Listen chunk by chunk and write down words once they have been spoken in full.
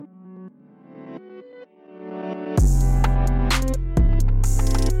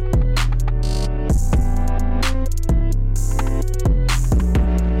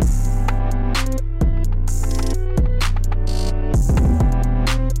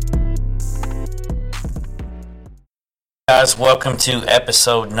Guys, welcome to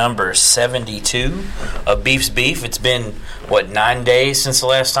episode number 72 of Beef's Beef. It's been, 9 days since the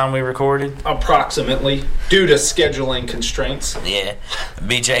last time we recorded? Approximately, due to scheduling constraints. Yeah,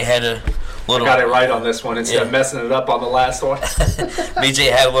 BJ had a little... I got it right on this one instead of messing it up on the last one.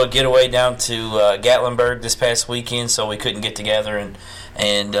 BJ had a little getaway down to Gatlinburg this past weekend, so we couldn't get together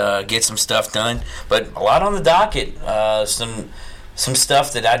and get some stuff done. But a lot on the docket, some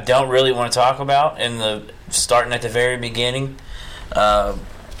stuff that I don't really want to talk about starting at the very beginning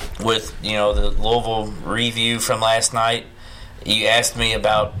with the Louisville review from last night. You asked me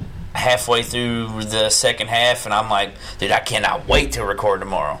about halfway through the second half, and I'm like, dude, I cannot wait to record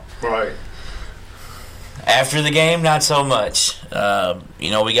tomorrow. Right. After the game, not so much. We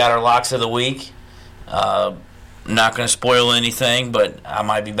got our locks of the week. Not going to spoil anything, but I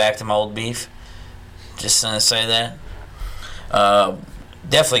might be back to my old beef. Just going to say that.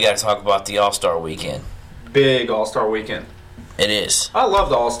 Definitely got to talk about the All-Star Weekend. Big All-Star Weekend. It is. I love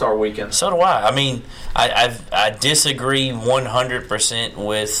the All-Star Weekend. So do I. I mean, I disagree 100%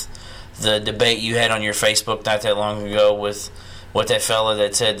 with the debate you had on your Facebook not that long ago with that fella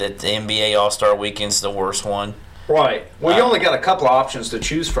that said that the NBA All-Star Weekend's the worst one. Right. Well, you only got a couple of options to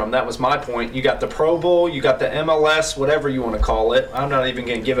choose from. That was my point. You got the Pro Bowl, you got the MLS, whatever you want to call it. I'm not even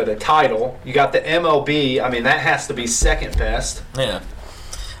going to give it a title. You got the MLB. I mean, that has to be second best. Yeah.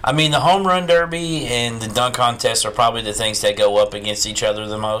 I mean, the home run derby and the dunk contest are probably the things that go up against each other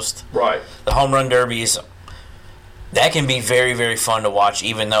the most. Right. The home run derby that can be very, very fun to watch,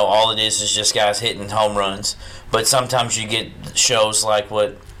 even though all it is just guys hitting home runs. But sometimes you get shows like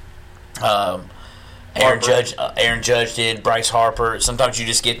what Aaron Judge did, Bryce Harper. Sometimes you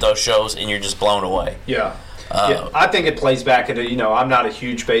just get those shows and you're just blown away. Yeah. I think it plays back into, I'm not a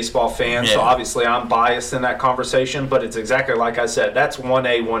huge baseball fan, so obviously I'm biased in that conversation, but it's exactly like I said. That's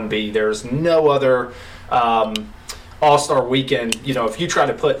 1A, 1B. There's no other All-Star Weekend. If you try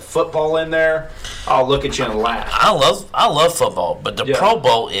to put football in there, I'll look at you and laugh. I love football, but the Pro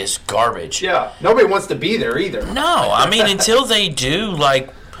Bowl is garbage. Yeah. Nobody wants to be there either. No. I mean, until they do,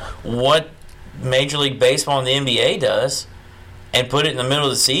 like, what Major League Baseball and the NBA does and put it in the middle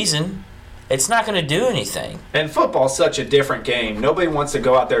of the season, it's not going to do anything. And football's such a different game. Nobody wants to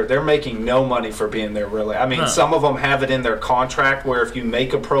go out there. They're making no money for being there, really. I mean, some of them have it in their contract where if you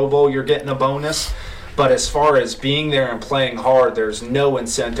make a Pro Bowl, you're getting a bonus. But as far as being there and playing hard, there's no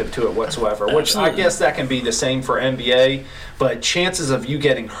incentive to it whatsoever, which I guess that can be the same for NBA. But chances of you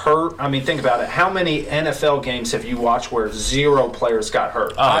getting hurt, I mean, think about it. How many NFL games have you watched where 0 players got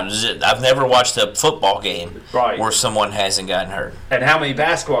hurt? I've never watched a football game where someone hasn't gotten hurt. And how many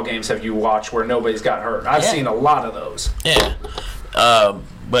basketball games have you watched where nobody's got hurt? I've seen a lot of those. Yeah.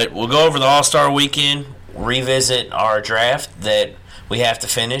 But we'll go over the All-Star Weekend, revisit our draft that we have to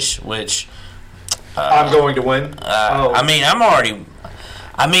finish, which... I'm going to win. If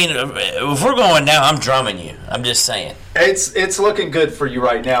we're going now, I'm drumming you. I'm just saying. It's looking good for you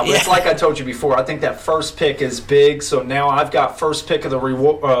right now. But it's like I told you before. I think that first pick is big. So now I've got first pick of the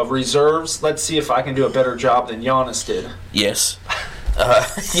reserves. Let's see if I can do a better job than Giannis did. Yes.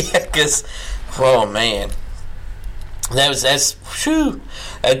 Because, oh man,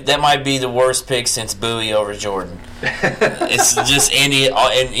 that might be the worst pick since Bowie over Jordan. It's just Andy,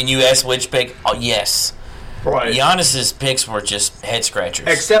 and you asked which pick? Oh, yes. Right. Giannis's picks were just head scratchers.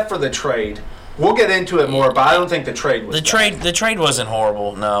 Except for the trade. We'll get into it more, but I don't think the trade was bad. The trade wasn't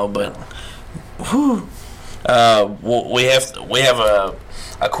horrible, no, but we have a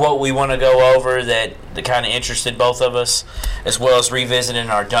quote we want to go over that kind of interested both of us, as well as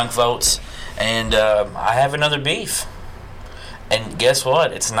revisiting our dunk votes. And I have another beef. And guess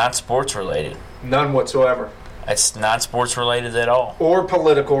what? It's not sports related. None whatsoever. It's not sports related at all. Or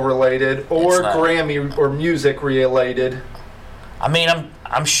political related, or Grammy or music related. I mean,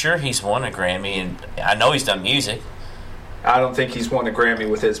 I'm sure he's won a Grammy, and I know he's done music. I don't think he's won a Grammy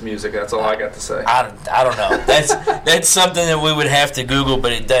with his music. That's all I got to say. I don't know. That's something that we would have to Google,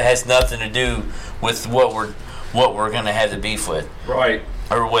 but that has nothing to do with what we're going to have the beef with. Right.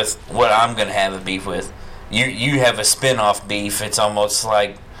 Or with what I'm going to have a beef with. You have a spin-off beef. It's almost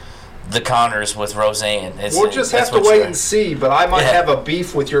like the Connors with Roseanne. We'll just have to wait and see, but I might have a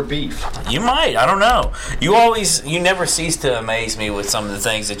beef with your beef. You might. I don't know. You never cease to amaze me with some of the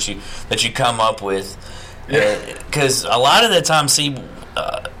things that you come up with. Because a lot of the time,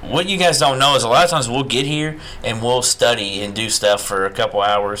 what you guys don't know is a lot of times we'll get here and we'll study and do stuff for a couple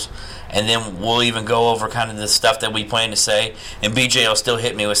hours, and then we'll even go over kind of the stuff that we plan to say, and BJ will still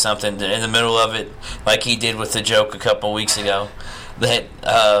hit me with something in the middle of it, like he did with the joke a couple weeks ago that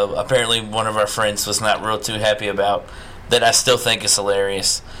apparently one of our friends was not real too happy about, that I still think is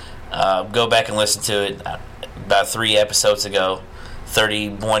hilarious. Go back and listen to it. about 3 episodes ago.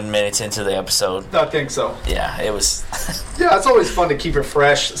 31 minutes into the episode. I think so. Yeah, it was. Yeah, it's always fun to keep it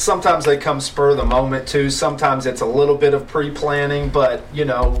fresh. Sometimes they come spur of the moment, too. Sometimes it's a little bit of pre-planning, but,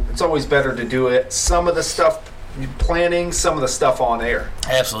 it's always better to do it. Some of the stuff planning, some of the stuff on air.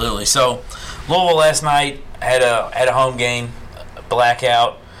 Absolutely. So, Louisville last night had a home game,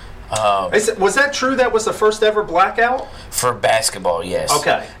 blackout. Was that true? That was the first ever blackout? For basketball, yes.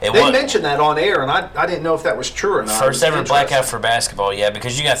 Okay. They mentioned that on air, and I didn't know if that was true or not. First ever blackout for basketball, yeah,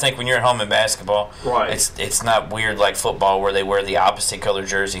 because you got to think when you're at home in basketball, right? It's not weird like football where they wear the opposite color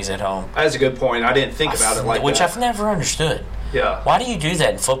jerseys at home. That's a good point. I didn't think about it like which that. I've never understood. Yeah. Why do you do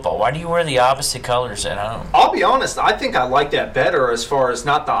that in football? Why do you wear the opposite colors at home? I'll be honest. I think I like that better as far as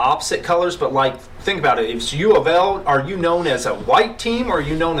not the opposite colors, but think about it. If it's U of L, are you known as a white team or are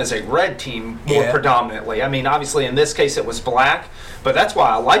you known as a red team more predominantly? I mean, obviously in this case it was black, but that's why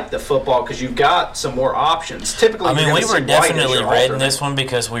I like the football because you've got some more options. Typically, we were definitely red in this one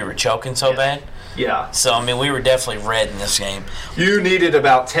because we were choking so bad. Yeah. So, we were definitely red in this game. You needed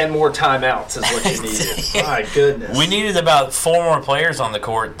about 10 more timeouts is what you needed. Yeah. My goodness. We needed about 4 more players on the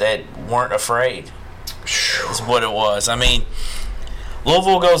court that weren't afraid. Is what it was.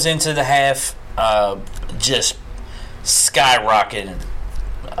 Louisville goes into the half just skyrocketing.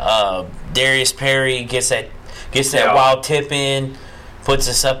 Darius Perry gets that wild tip in, puts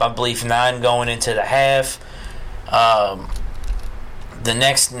us up, I believe, 9 going into the half. The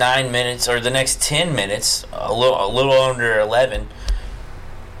next 9 minutes, or the next 10 minutes, a little under 11,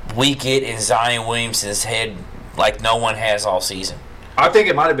 we get in Zion Williamson's head like no one has all season. I think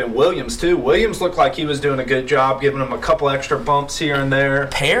it might have been Williams, too. Williams looked like he was doing a good job, giving him a couple extra bumps here and there.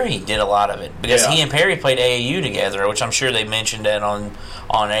 Perry did a lot of it, because he and Perry played AAU together, which I'm sure they mentioned that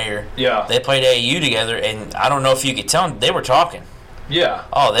on air. Yeah. They played AAU together, and I don't know if you could tell them, they were talking. Yeah.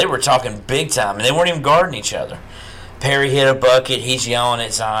 Oh, they were talking big time, and they weren't even guarding each other. Perry hit a bucket. He's yelling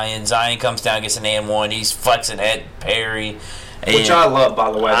at Zion. Zion comes down, gets an and-1. He's flexing at Perry. Which I love,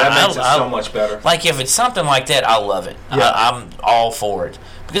 by the way. That makes it so much better. Like, if it's something like that, I love it. Yeah. I'm all for it.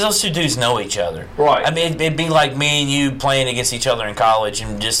 Because those two dudes know each other. Right. It'd be like me and you playing against each other in college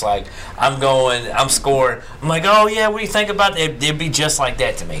and just like, I'm scoring. I'm like, oh, yeah, what do you think about that? It'd be just like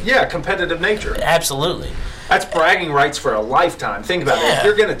that to me. Yeah, competitive nature. Absolutely. That's bragging rights for a lifetime. Think about it. If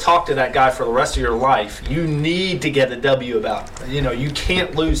you're going to talk to that guy for the rest of your life, you need to get a W about it. You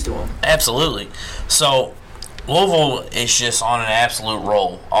can't lose to him. Absolutely. So, Louisville is just on an absolute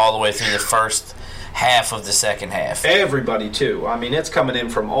roll all the way through the first half of the second half. Everybody, too. It's coming in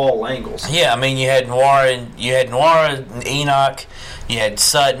from all angles. Yeah, you had Nwora, Enoch, you had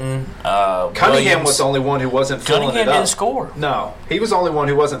Sutton, Cunningham Williams. was the only one who wasn't filling it up. Cunningham didn't score. No, he was the only one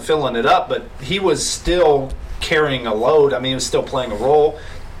who wasn't filling it up, but he was still carrying a load. He was still playing a role.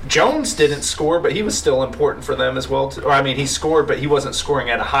 Jones didn't score, but he was still important for them as well. He scored, but he wasn't scoring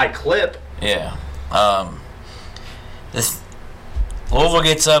at a high clip. Yeah. Louisville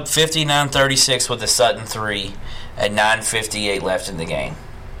gets up 59-36 with a Sutton 3 at 9:58 left in the game.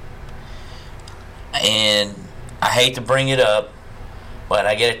 And I hate to bring it up, but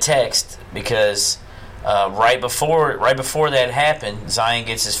I get a text because right before that happened, Zion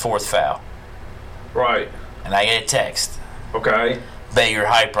gets his 4th foul. Right. And I get a text. Okay. Bet you're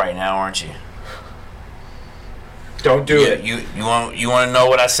hype right now, aren't you? Don't do it. You want to know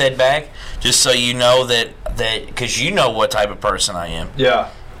what I said back? Just so you know that because you know what type of person I am. Yeah.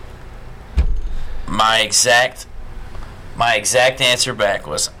 My exact answer back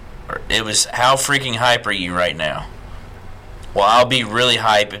was, how freaking hype are you right now? Well, I'll be really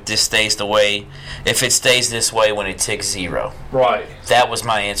hype if it stays this way when it ticks 0. Right. That was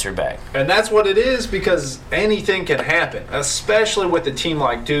my answer back. And that's what it is, because anything can happen, especially with a team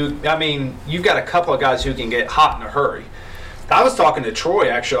like Duke. You've got a couple of guys who can get hot in a hurry. I was talking to Troy,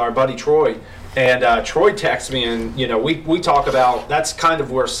 actually, our buddy Troy, and Troy texted me, and we talk about, that's kind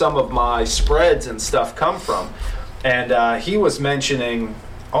of where some of my spreads and stuff come from. And he was mentioning,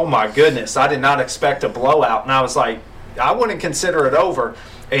 oh my goodness, I did not expect a blowout. And I was like, I wouldn't consider it over.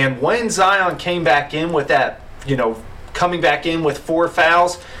 And when Zion came back in with that, coming back in with 4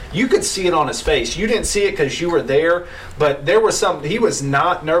 fouls, you could see it on his face. You didn't see it because you were there, but there was he was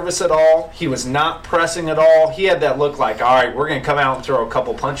not nervous at all. He was not pressing at all. He had that look like, all right, we're going to come out and throw a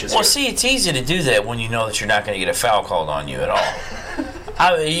couple punches here. See, it's easy to do that when you know that you're not going to get a foul called on you at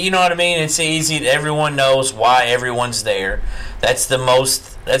all. You know what I mean? It's easy. Everyone knows why everyone's there. That's the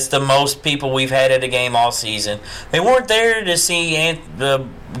most people we've had at a game all season. They weren't there to see the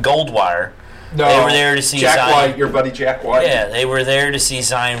Goldwire. No, they were there to see Jack Zion. White, your buddy Jack White. Yeah, they were there to see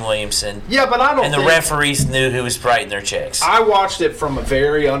Zion Williamson. Yeah, but I don't. And the referees knew who was writing their checks. I watched it from a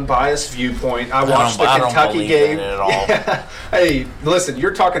very unbiased viewpoint. I watched the Kentucky game. That at all. Yeah. Hey, listen,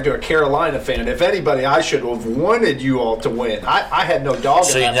 you're talking to a Carolina fan. If anybody, I should have wanted you all to win. I had no dog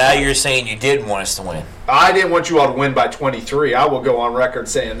So in that now fight. you're saying you did want us to win. I didn't want you all to win by 23. I will go on record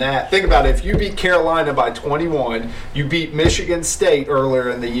saying that. Think about it. If you beat Carolina by 21, you beat Michigan State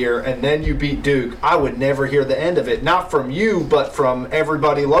earlier in the year, and then you beat Duke, I would never hear the end of it. Not from you, but from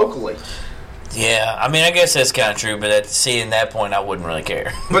everybody locally. Yeah, I mean, I guess that's kind of true, but at seeing that point, I wouldn't really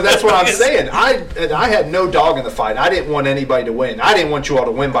care. But that's what I'm saying. I had no dog in the fight. I didn't want anybody to win. I didn't want you all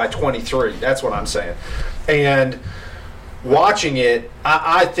to win by 23. That's what I'm saying. And watching it,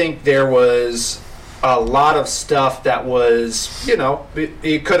 I think there was a lot of stuff that was,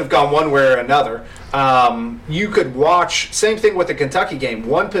 it could have gone one way or another. You could watch, same thing with the Kentucky game.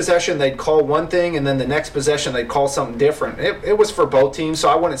 One possession they'd call one thing, and then the next possession they'd call something different. It was for both teams, so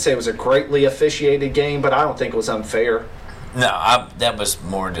I wouldn't say it was a greatly officiated game, but I don't think it was unfair. No, that was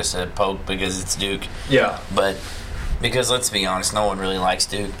more just a poke because it's Duke. Yeah. But because let's be honest, no one really likes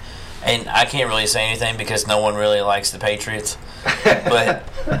Duke. And I can't really say anything because no one really likes the Patriots. But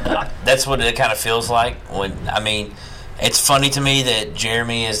that's what it kind of feels like. It's funny to me that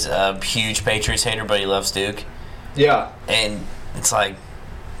Jeremy is a huge Patriots hater, but he loves Duke. Yeah. And it's like,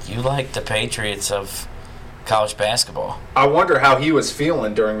 you like the Patriots of college basketball. I wonder how he was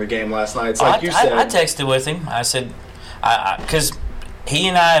feeling during the game last night. It's like you said. I texted with him. I said, because he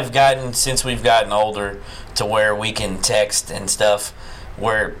and I have gotten, since we've gotten older, to where we can text and stuff.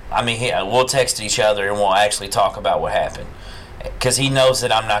 We'll text each other and we'll actually talk about what happened. Because he knows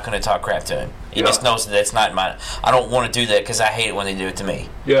that I'm not going to talk crap to him. He just knows that that's not my... I don't want to do that because I hate it when they do it to me.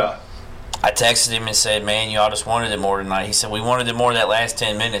 Yeah. I texted him and said, man, y'all just wanted it more tonight. He said, we wanted it more that last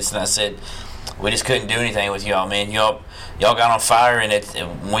 10 minutes. And I said, we just couldn't do anything with y'all, man. Y'all got on fire.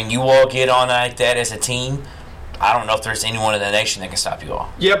 And when you all get on like that as a team, I don't know if there's anyone in the nation that can stop you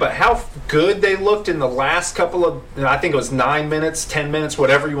all. Yeah, but how good they looked in the last couple of... I think it was 9 minutes, 10 minutes,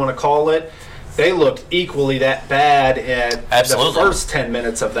 whatever you want to call it. They looked equally that bad at the first 10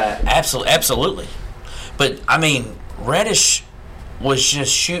 minutes of that. Absolutely. But, Reddish was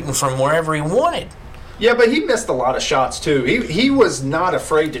just shooting from wherever he wanted. Yeah, but he missed a lot of shots, too. He was not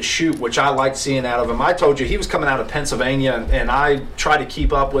afraid to shoot, which I like seeing out of him. I told you, he was coming out of Pennsylvania, and I try to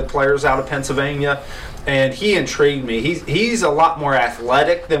keep up with players out of Pennsylvania, and he intrigued me. He's a lot more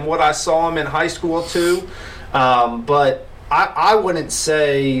athletic than what I saw him in high school, too. But... I wouldn't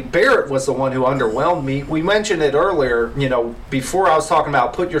say Barrett was the one who underwhelmed me. We mentioned it earlier, before I was talking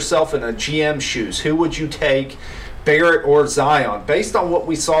about put yourself in a GM shoes. Who would you take, Barrett or Zion? Based on what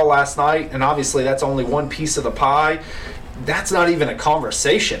we saw last night, and obviously that's only one piece of the pie, that's not even a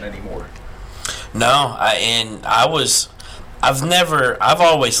conversation anymore. No, I've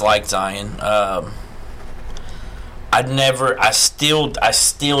always liked Zion. I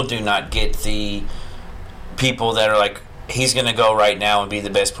still do not get the people that are like, he's going to go right now and be the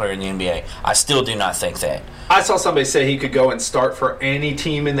best player in the NBA. I still do not think that. I saw somebody say he could go and start for any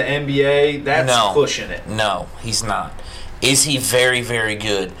team in the NBA. That's pushing it. No, he's not. Is he very, very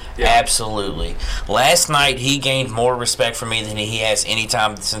good? Yeah. Absolutely. Last night, he gained more respect for me than he has any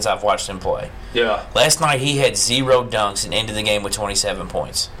time since I've watched him play. Yeah. Last night, he had 0 dunks and ended the game with 27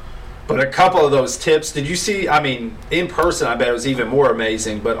 points. But a couple of those tips, did you see? In person, I bet it was even more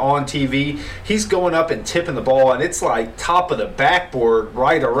amazing. But on TV, he's going up and tipping the ball, and it's like top of the backboard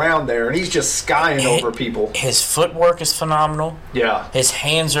right around there, and he's just skying over people. His footwork is phenomenal. Yeah. His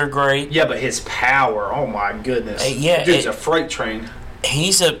hands are great. Yeah, but his power, oh my goodness. Yeah. Dude's a freight train.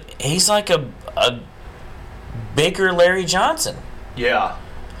 He's like a bigger Larry Johnson. Yeah.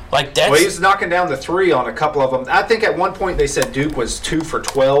 Like that's, well, he was knocking down the three on a couple of them. I think at one point they said Duke was 2 for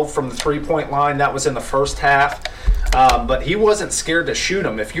 12 from the three-point line. That was in the first half. But he wasn't scared to shoot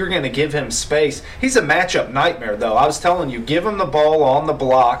him. If you're going to give him space, he's a matchup nightmare, though. I was telling you, give him the ball on the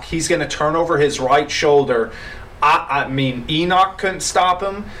block. He's going to turn over his right shoulder. Enoch couldn't stop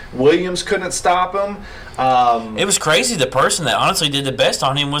him. Williams couldn't stop him. It was crazy. The person that honestly did the best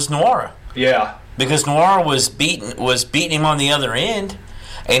on him was Nwora. Yeah. Because Nwora was beating him on the other end.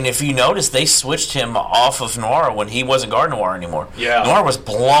 And if you notice, they switched him off of Nwora when he wasn't guarding Nwora anymore. Yeah. Nwora was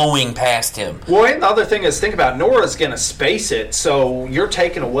blowing past him. Well, and the other thing is, think about it, Nora's going to space it, so you're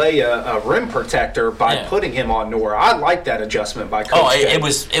taking away a rim protector by putting him on Nwora. I like that adjustment by Coach K. It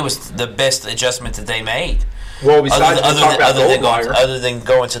was the best adjustment that they made. Well, besides other than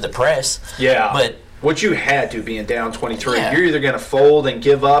going to the press. Yeah. But what you had to being down 23, you're either going to fold and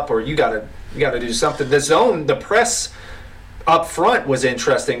give up, or you got to do something. The zone, the press up front was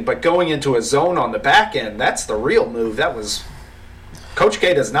interesting, but going into a zone on the back end, that's the real move. That was Coach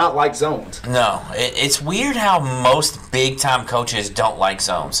K does not like zones. No, it's weird how most big-time coaches don't like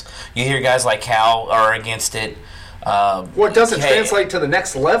zones. You hear guys like Cal are against it. Well, it doesn't translate to the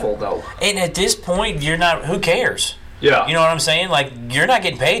next level, though. And at this point, you're not. Who cares? Yeah. You know what I'm saying? Like, you're not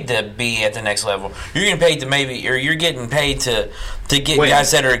getting paid to be at the next level. You're getting paid to you're getting paid to get win.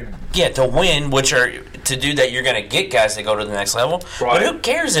 guys that are to win, which are to do that. You're going to get guys that go to the next level. Right. But who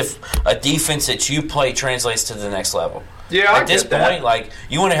cares if a defense that you play translates to the next level? Yeah, at this point, like,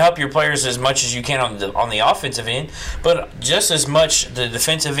 you want to help your players as much as you can on the offensive end, but just as much the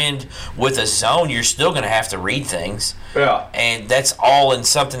defensive end with a zone, you're still going to have to read things. Yeah, and that's all in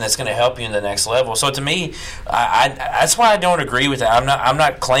something that's going to help you in the next level. So to me, that's why I don't agree with that. I'm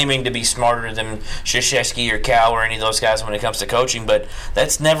not claiming to be smarter than Krzyzewski or Cal or any of those guys when it comes to coaching, but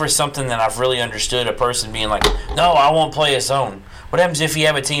that's never something that I've really understood. A person being like, "No, I won't play a zone." What happens if you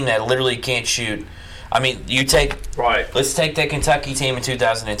have a team that literally can't shoot? I mean, let's take that Kentucky team in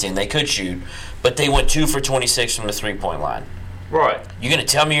 2010. They could shoot, but they went 2 for 26 from the three-point line. Right. You going to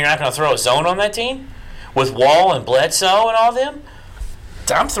tell me you're not going to throw a zone on that team? With Wall and Bledsoe and all them?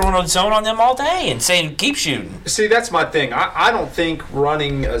 I'm throwing a zone on them all day and saying, keep shooting. See, that's my thing. I don't think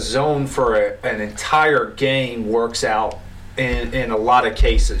running a zone for an entire game works out in a lot of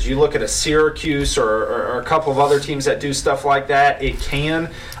cases. You look at a Syracuse or a couple of other teams that do stuff like that, it can.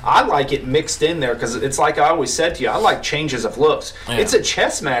 I like it mixed in there because it's like I always said to you, I like changes of looks. Yeah. It's a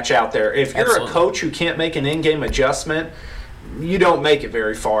chess match out there. If you're a coach who can't make an in-game adjustment, you don't make it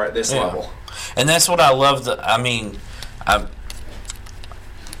very far at this level. And that's what I love.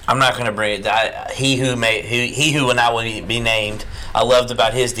 I'm not going to bring it. He who will not be named. I loved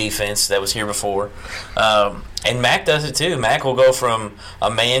about his defense that was here before, and Mac does it too. Mac will go from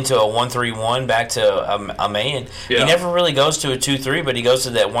a man to a 1-3-1 back to a man. Yeah. He never really goes to a 2-3, but he goes to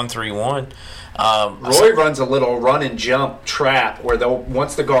that 1-3-1. Roy runs a little run and jump trap where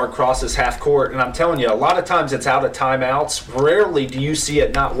once the guard crosses half court, and I'm telling you, a lot of times it's out of timeouts. Rarely do you see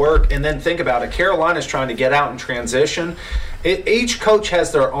it not work. And then think about it. Carolina's trying to get out in transition. Each coach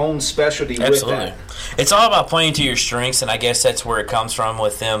has their own specialty with that. It's all about playing to your strengths, and I guess that's where it comes from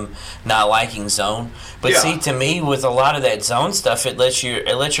with them not liking zone. But see, to me, with a lot of that zone stuff, it lets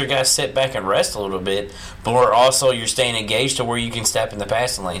your guys sit back and rest a little bit, but also you're staying engaged to where you can step in the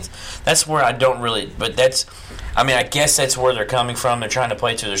passing lanes. That's where I don't really – but that's – I mean, I guess that's where they're coming from. They're trying to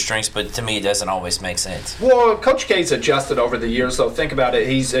play to their strengths, but to me it doesn't always make sense. Well, Coach K's adjusted over the years, though. Think about it.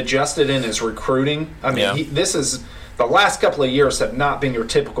 He's adjusted in his recruiting. I mean, this is – the last couple of years have not been your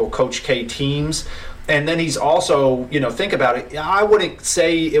typical Coach K teams. And then he's also, think about it. I wouldn't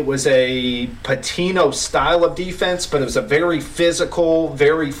say it was a Pitino style of defense, but it was a very physical,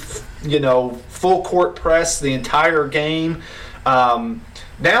 very, full court press the entire game.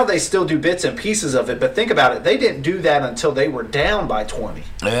 Now they still do bits and pieces of it, but think about it. They didn't do that until they were down by 20.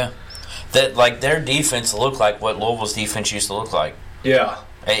 Yeah. Their defense looked like what Louisville's defense used to look like. Yeah.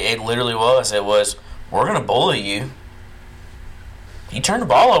 It literally was. It was, we're going to bully you. You turn the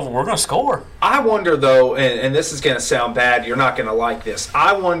ball over, we're going to score. I wonder, though, and this is going to sound bad, you're not going to like this.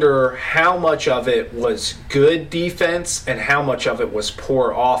 I wonder how much of it was good defense and how much of it was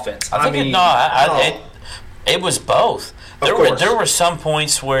poor offense. It was both. There were some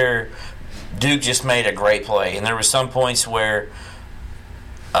points where Duke just made a great play, and there were some points where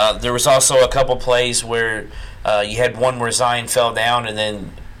there was also a couple plays where you had one where Zion fell down and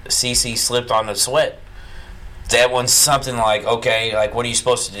then CC slipped on the sweat. That one's something like, okay, like what are you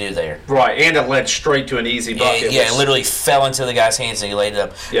supposed to do there? Right, and it led straight to an easy bucket. Yeah, it literally fell into the guy's hands and he laid it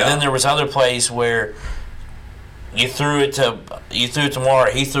up. Yeah. And then there was other plays where you threw it to Moore,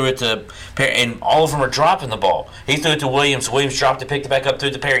 he threw it to Perry, and all of them are dropping the ball. He threw it to Williams. Williams dropped it, picked it back up, threw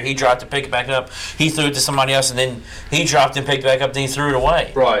it to Perry. He dropped it, picked it back up. He threw it to somebody else, and then he dropped it, picked it back up, then he threw it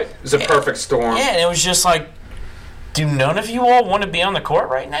away. Right, it was a perfect storm. Yeah, and it was just like, do none of you all want to be on the court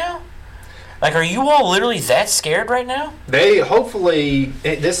right now? Like, are you all literally that scared right now?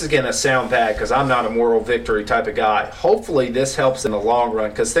 This is going to sound bad because I'm not a moral victory type of guy. Hopefully this helps in the long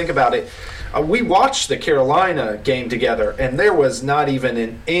run because think about it. We watched the Carolina game together, and there was not even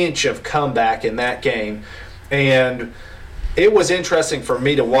an inch of comeback in that game. And it was interesting for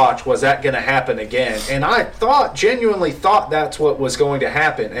me to watch. Was that going to happen again? And I genuinely thought that's what was going to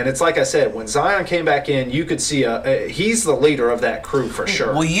happen. And it's like I said, when Zion came back in, you could see he's the leader of that crew for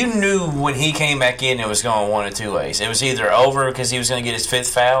sure. Well, you knew when he came back in it was going one of two ways. It was either over because he was going to get his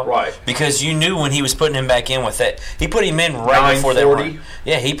fifth foul. Right. Because you knew when he was putting him back in with that. He put him in right before that run.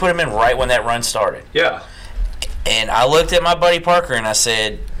 Yeah, he put him in right when that run started. Yeah. And I looked at my buddy Parker and I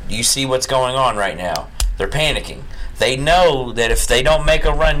said, you see what's going on right now. They're panicking. They know that if they don't make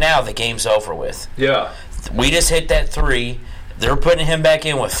a run now, the game's over with. Yeah. We just hit that 3. They're putting him back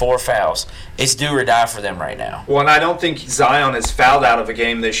in with 4 fouls. It's do or die for them right now. Well, and I don't think Zion has fouled out of a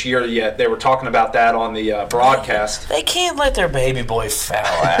game this year yet. They were talking about that on the broadcast. They can't let their baby boy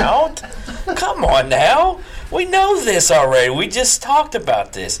foul out. Come on now. We know this already. We just talked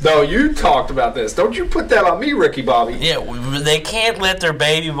about this. No, you talked about this. Don't you put that on me, Ricky Bobby. Yeah, they can't let their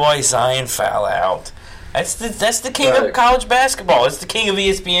baby boy Zion foul out. That's the king of college basketball. It's the king of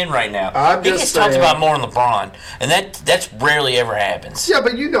ESPN right now. He gets talked about more than LeBron, and that's rarely ever happens. Yeah,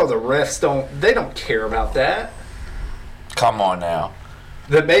 but you know the refs don't care about that. Come on now.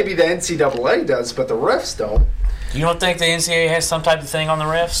 That maybe the NCAA does, but the refs don't. You don't think the NCAA has some type of thing on the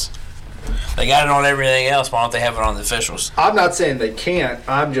refs? They got it on everything else. Why don't they have it on the officials? I'm not saying they can't.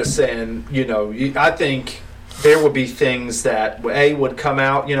 I'm just saying, I think there would be things that, would come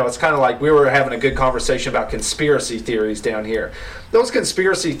out. It's kind of like we were having a good conversation about conspiracy theories down here. Those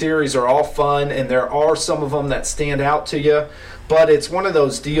conspiracy theories are all fun, and there are some of them that stand out to you. But it's one of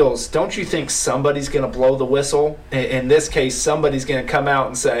those deals. Don't you think somebody's going to blow the whistle? In this case, somebody's going to come out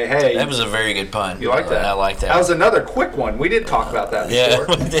and say, hey. That was a very good pun. You like that? I like that. That was another quick one. We did talk about that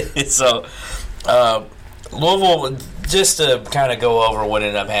before. Yeah, we did. So, Louisville, just to kind of go over what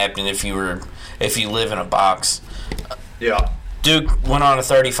ended up happening if you live in a box. Yeah. Duke went on a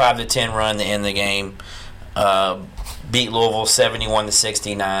 35-10 run to end the game. Beat Louisville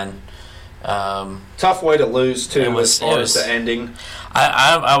 71-69. Tough way to lose too, as far as the ending.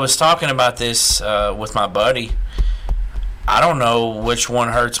 I was talking about this with my buddy. I don't know which one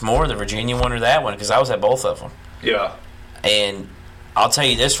hurts more, the Virginia one or that one, because I was at both of them. Yeah. And I'll tell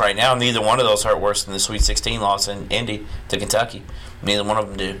you this right now, neither one of those hurt worse than the Sweet 16 loss in Indy to Kentucky. Neither one of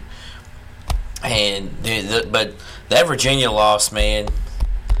them do. And but that Virginia loss, man,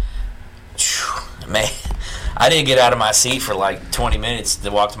 I didn't get out of my seat for like 20 minutes to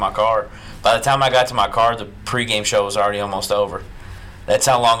walk to my car. By the time I got to my car, the pregame show was already almost over. That's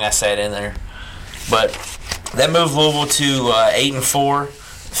how long I sat in there. But that moved Louisville to 8-4,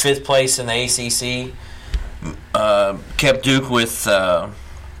 5th place in the ACC. Kept Duke with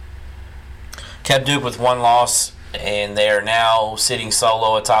 1 loss, and they are now sitting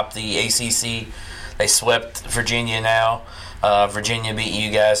solo atop the ACC. They swept Virginia now. Virginia beat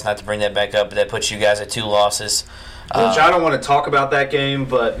you guys, not to bring that back up, but that puts you guys at 2 losses. Which I don't want to talk about that game,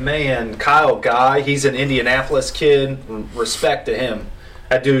 but man, Kyle Guy, he's an Indianapolis kid. Respect to him.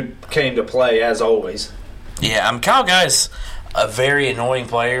 That dude came to play as always. Yeah, Kyle Guy's a very annoying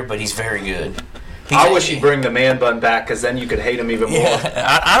player, but he's very good. I wish he'd bring the man bun back, because then you could hate him even more.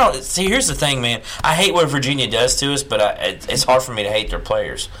 I don't see. Here's the thing, man. I hate what Virginia does to us, but it's hard for me to hate their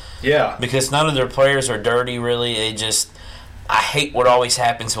players. Yeah, because none of their players are dirty, really. I hate what always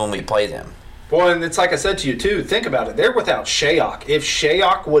happens when we play them. Well, and it's like I said to you, too. Think about it. They're without Shayok. If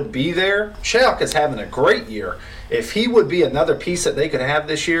Shayok would be there, Shayok is having a great year. If he would be another piece that they could have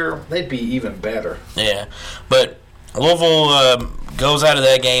this year, they'd be even better. Yeah, but Louisville goes out of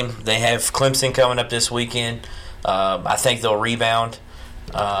that game. They have Clemson coming up this weekend. I think they'll rebound.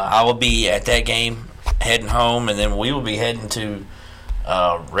 I will be at that game heading home, and then we will be heading to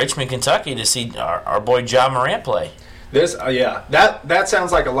Richmond, Kentucky to see our boy Ja Morant play. That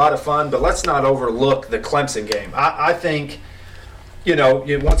sounds like a lot of fun, but let's not overlook the Clemson game. I think,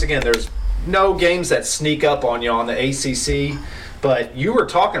 once again, there's no games that sneak up on you on the ACC, but you were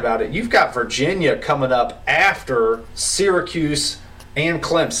talking about it. You've got Virginia coming up after Syracuse and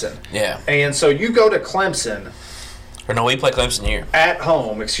Clemson. Yeah. And so you go to Clemson. Or no, we play Clemson here. At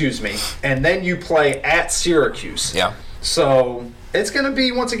home, and then you play at Syracuse. Yeah. So it's going to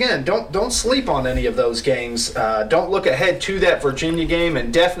be, once again, don't sleep on any of those games. Don't look ahead to that Virginia game,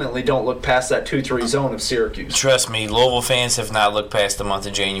 and definitely don't look past that 2-3 zone of Syracuse. Trust me, Louisville fans have not looked past the month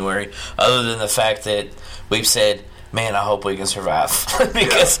of January, other than the fact that we've said, man, I hope we can survive.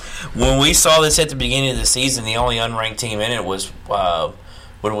 Because when we saw this at the beginning of the season, the only unranked team in it was, what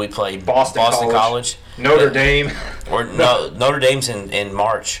did we play? Boston College. Notre Dame. Notre Dame's in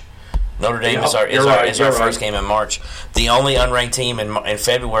March. Notre Dame is our first game in March. The only unranked team in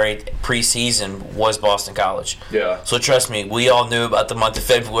February preseason was Boston College. Yeah. So trust me, we all knew about the month of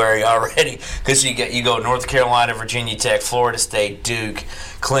February already, because you go North Carolina, Virginia Tech, Florida State, Duke,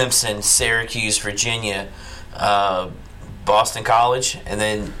 Clemson, Syracuse, Virginia, Boston College, and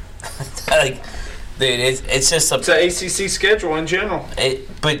then dude, it's just it's an ACC schedule in general.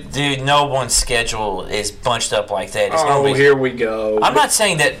 But dude, no one's schedule is bunched up like that. Here we go. I'm not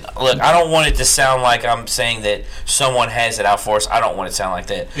saying that. Look, I don't want it to sound like I'm saying that someone has it out for us. I don't want it to sound like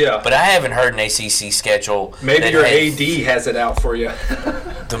that. Yeah. But I haven't heard an ACC schedule. Maybe your AD has it out for you.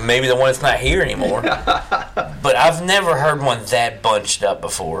 maybe the one that's not here anymore. But I've never heard one that bunched up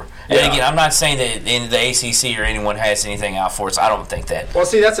before. And again, I'm not saying that in the ACC or anyone has anything out for us. I don't think that. Well,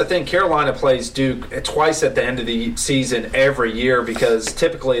 see, that's the thing. Carolina plays Duke twice at the end of the season every year because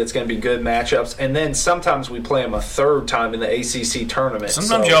typically it's going to be good matchups. And then sometimes we play them a third time in the ACC tournament.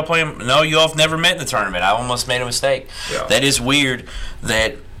 Sometimes y'all play them. No, y'all have never met in the tournament. I almost made a mistake. Yeah. That is weird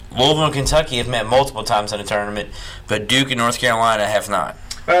that Louisville and Kentucky have met multiple times in a tournament, but Duke and North Carolina have not.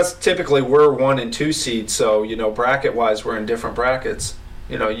 That's typically we're 1 and 2 seeds, so bracket-wise we're in different brackets.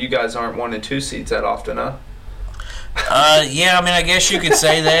 You guys aren't 1 and 2 seeds that often, huh? Yeah, I mean, I guess you could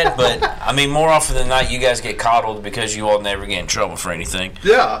say that, but I mean, more often than not, you guys get coddled because you all never get in trouble for anything.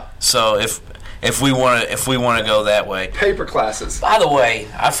 Yeah. So if we want to go that way, paper classes. By the way,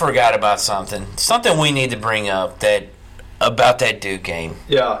 I forgot about something we need to bring up about that Duke game.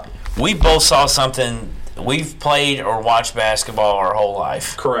 Yeah. We both saw something. We've played or watched basketball our whole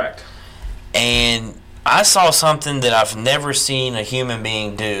life. Correct. And I saw something that I've never seen a human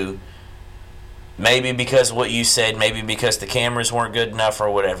being do. Maybe because of what you said, maybe because the cameras weren't good enough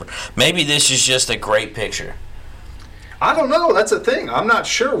or whatever. Maybe this is just a great picture. I don't know. That's a thing. I'm not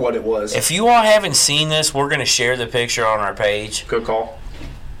sure what it was. If you all haven't seen this, we're going to share the picture on our page. Good call.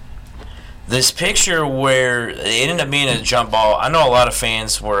 This picture where it ended up being a jump ball, I know a lot of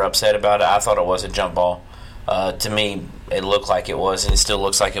fans were upset about it. I thought it was a jump ball. To me, it looked like it was, and it still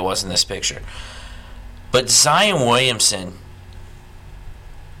looks like it was in this picture. But Zion Williamson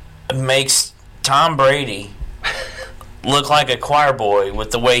makes Tom Brady look like a choir boy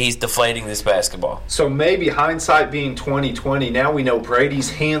with the way he's deflating this basketball. So maybe hindsight being 20/20, now we know Brady's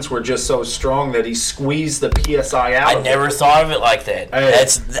hands were just so strong that he squeezed the PSI out. I never thought of it like that. Hey.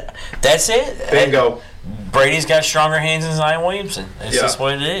 That's it. Bingo. Brady's got stronger hands than Zion Williamson. That's just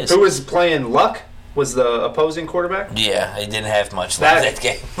what it is. Who was playing Luck? Was the opposing quarterback? Yeah, he didn't have much left that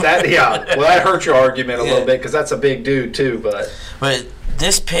game. Well, that hurt your argument a little bit because that's a big dude too. But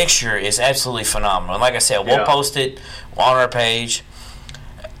this picture is absolutely phenomenal. And like I said, we'll post it on our page.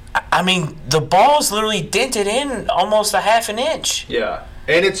 I mean, the ball's literally dented in almost a half an inch. Yeah.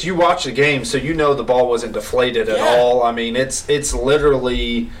 And you watch the game, so you know the ball wasn't deflated at all. I mean, it's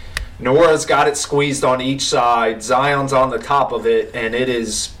literally Nora's got it squeezed on each side, Zion's on the top of it, and it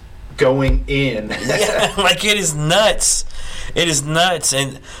is going in. Yeah, like it is nuts. It is nuts.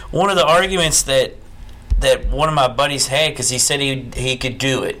 And one of the arguments that one of my buddies had, because he said he could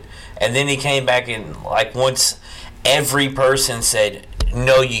do it, and then he came back and like once every person said,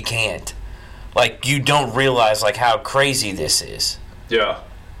 no, you can't. Like, you don't realize like how crazy this is. Yeah.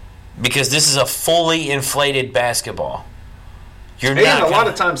 Because this is a fully inflated basketball. And a lot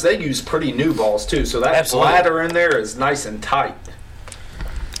of times they use pretty new balls too, so that bladder in there is nice and tight.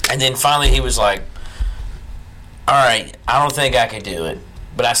 And then finally he was like, all right, I don't think I could do it,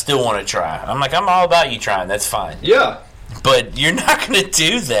 but I still want to try. I'm like, I'm all about you trying. That's fine. Yeah. But you're not going to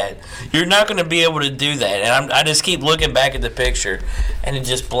do that. You're not going to be able to do that. And I just keep looking back at the picture, and it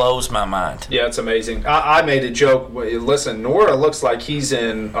just blows my mind. Yeah, it's amazing. I made a joke. Listen, Nora looks like he's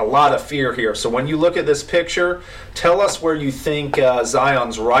in a lot of fear here. So when you look at this picture, tell us where you think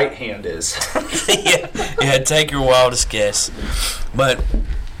Zion's right hand is. yeah, take your wildest guess. But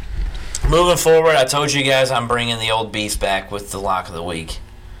moving forward, I told you guys I'm bringing the old beef back with the lock of the week.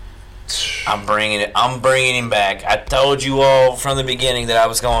 I'm bringing him back. I told you all from the beginning that I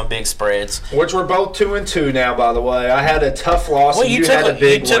was going big spreads. Which we're both 2-2 now, by the way. I had a tough loss, and you had a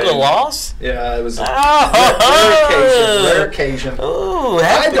big win. You took a loss? Yeah, it was a rare occasion. Ooh,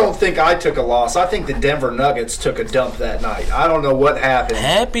 I don't think I took a loss. I think the Denver Nuggets took a dump that night. I don't know what happened.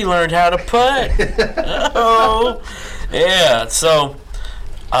 Happy learned how to putt. Oh, yeah. So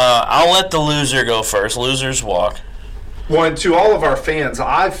I'll let the loser go first. Losers walk. Well, and to all of our fans,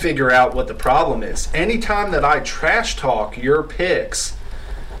 I figure out what the problem is. Anytime that I trash talk your picks,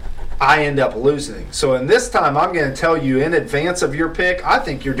 I end up losing. So in this time, I'm going to tell you in advance of your pick, I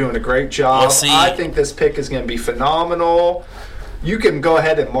think you're doing a great job. I think this pick is going to be phenomenal. You can go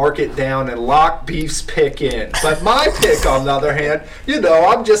ahead and mark it down and lock Beef's pick in. But my pick, on the other hand,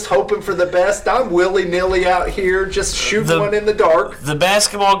 I'm just hoping for the best. I'm willy-nilly out here, just shooting one in the dark. The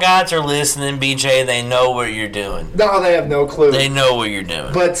basketball gods are listening, BJ. They know what you're doing. No, they have no clue. They know what you're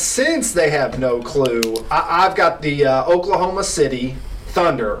doing. But since they have no clue, I've got the Oklahoma City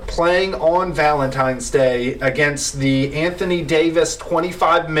Thunder playing on Valentine's Day against the Anthony Davis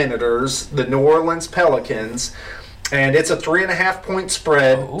 25-minuters, the New Orleans Pelicans. And it's a 3.5-point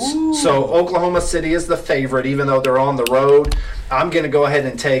spread. Ooh. So Oklahoma City is the favorite, even though they're on the road. I'm going to go ahead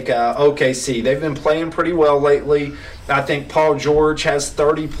and take OKC. They've been playing pretty well lately. I think Paul George has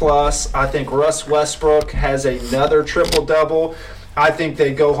 30+. I think Russ Westbrook has another triple-double. I think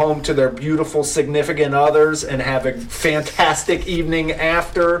they go home to their beautiful significant others and have a fantastic evening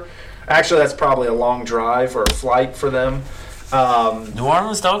after. Actually, that's probably a long drive or a flight for them. New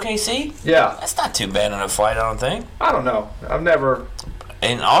Orleans to OKC? Yeah. That's not too bad on a flight, I don't think. I don't know. I've never...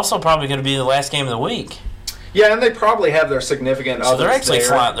 And also probably going to be the last game of the week. Yeah, and they probably have their significant others they're actually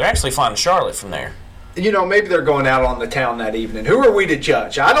there. They're actually flying to Charlotte from there. You know, maybe they're going out on the town that evening. Who are we to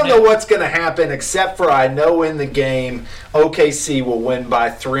judge? I don't know what's going to happen, except for I know in the game OKC will win by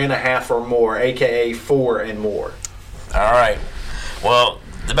 3.5 or more, a.k.a. 4 and more. All right. Well,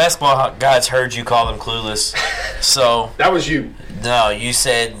 the basketball guys heard you call them clueless. So that was you. No, you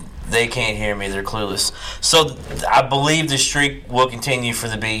said they can't hear me. They're clueless. So I believe the streak will continue for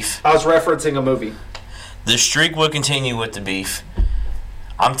the Beef. I was referencing a movie. The streak will continue with the Beef.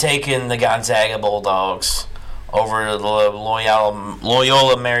 I'm taking the Gonzaga Bulldogs over the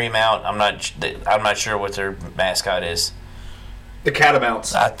Loyola Marymount. I'm not sure what their mascot is. The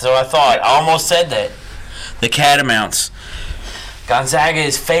Catamounts. So I thought. I almost said that. The Catamounts. Gonzaga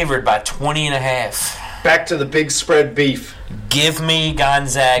is favored by 20.5. Back to the big spread Beef. Give me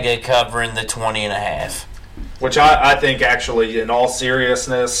Gonzaga covering the 20.5. Which I think actually, in all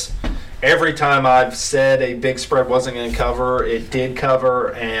seriousness, every time I've said a big spread wasn't going to cover, it did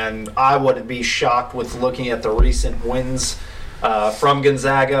cover, and I wouldn't be shocked with looking at the recent wins from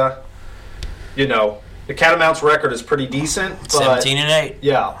Gonzaga. You know, the Catamounts' record is pretty decent. 17-8.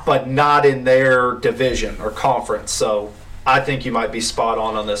 Yeah, but not in their division or conference, so I think you might be spot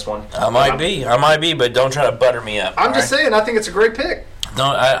on this one. I might be, but don't try to butter me up. I'm just saying, I think it's a great pick.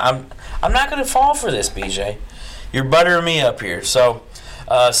 No, I'm not going to fall for this, BJ. You're buttering me up here. So,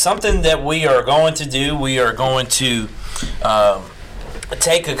 something that we are going to do, we are going to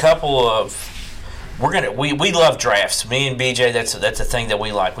take a couple of. We love drafts. Me and BJ, that's a thing that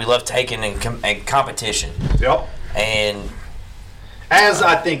we like. We love taking in competition. Yep. And as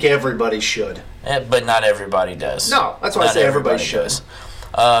I think everybody should. But not everybody does. No, that's why I say everybody should.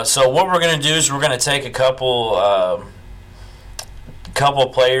 So what we're going to do is we're going to take a couple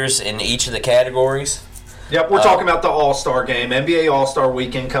players in each of the categories. Yep, we're talking about the All-Star game, NBA All-Star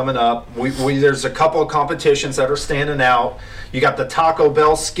Weekend coming up. There's a couple of competitions that are standing out. You got the Taco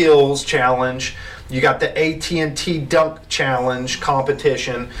Bell Skills Challenge. You got the AT&T Dunk Challenge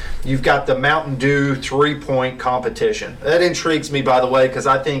competition. You've got the Mountain Dew three-point competition. That intrigues me, by the way, because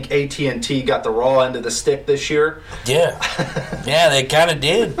I think AT&T got the raw end of the stick this year. Yeah. Yeah, they kind of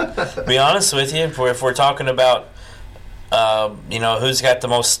did, to be honest with you. If we're talking about, who's got the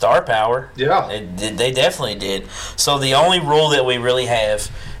most star power. Yeah. They definitely did. So the only rule that we really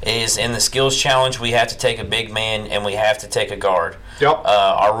have is in the Skills Challenge, we have to take a big man and we have to take a guard. Yep.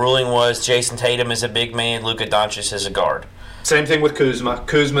 Our ruling was Jason Tatum is a big man, Luka Doncic is a guard. Same thing with Kuzma.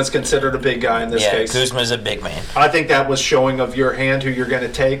 Kuzma's considered a big guy in this case. Yeah, Kuzma's a big man. I think that was showing of your hand who you're going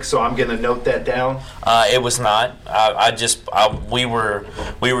to take, so I'm going to note that down. It was not. We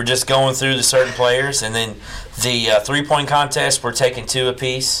were just going through the certain players, and then the 3-point contest we're taking 2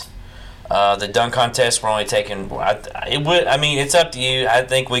 apiece. The dunk contest we're only taking. It's up to you. I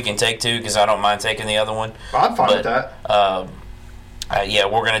think we can take 2 because I don't mind taking the other one. I'm fine with that.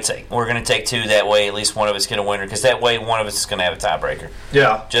 We're gonna take 2. That way, at least one of us get a winner. Because that way, one of us is gonna have a tiebreaker.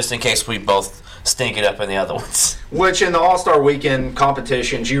 Yeah. Just in case we both stink it up in the other ones. Which in the All-Star Weekend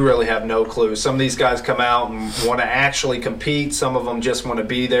competitions, you really have no clue. Some of these guys come out and want to actually compete. Some of them just want to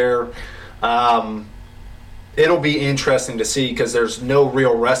be there. It'll be interesting to see because there's no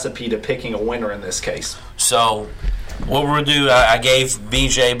real recipe to picking a winner in this case. So, what we'll do, I gave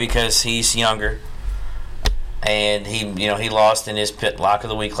BJ because he's younger. And he lost in his pit lock of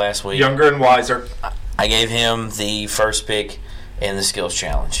the week last week. Younger and wiser. I gave him the first pick in the Skills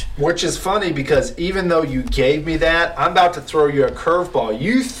Challenge. Which is funny because even though you gave me that, I'm about to throw you a curveball.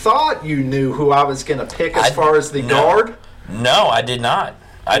 You thought you knew who I was going to pick as far as the guard? No, I did not.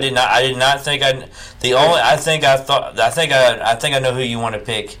 I did not think I. I think I know who you want to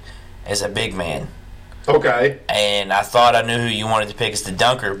pick as a big man. Okay. And I thought I knew who you wanted to pick as the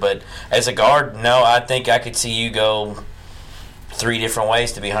dunker, but as a guard, no, I think I could see you go 3 different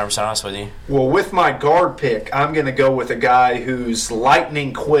ways, to be 100% honest with you. Well, with my guard pick, I'm going to go with a guy who's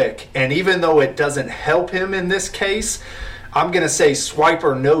lightning quick, and even though it doesn't help him in this case, I'm going to say swipe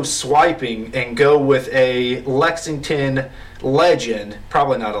or no swiping and go with a Lexington legend,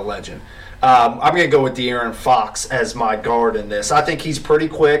 probably not a legend. I'm going to go with De'Aaron Fox as my guard in this. I think he's pretty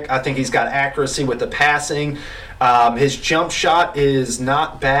quick. I think he's got accuracy with the passing. His jump shot is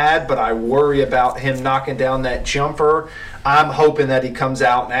not bad, but I worry about him knocking down that jumper. I'm hoping that he comes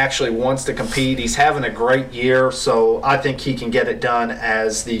out and actually wants to compete. He's having a great year, so I think he can get it done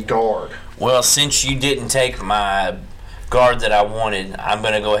as the guard. Well, since you didn't take my guard that I wanted, I'm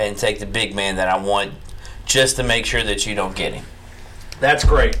going to go ahead and take the big man that I want just to make sure that you don't get him. That's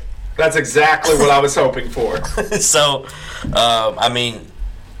great. That's exactly what I was hoping for. So, I mean,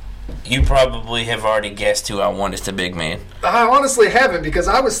 you probably have already guessed who I want as the big man. I honestly haven't, because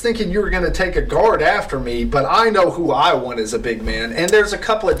I was thinking you were going to take a guard after me, but I know who I want as a big man, and there's a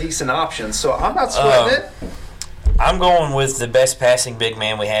couple of decent options, so I'm not sweating it. I'm going with the best passing big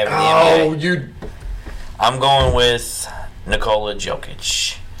man we have in the NBA. I'm going with Nikola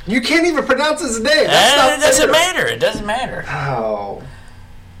Jokic. You can't even pronounce his name. It doesn't matter. It doesn't matter. Oh.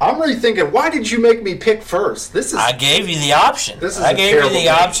 I'm really thinking, why did you make me pick first? I gave you the option. I gave you the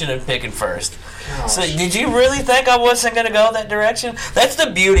option of picking first. Gosh. So did you really think I wasn't going to go that direction? That's the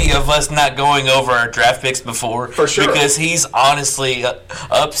beauty of us not going over our draft picks before. For sure. Because he's honestly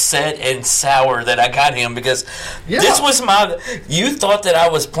upset and sour that I got him, because this was you thought that I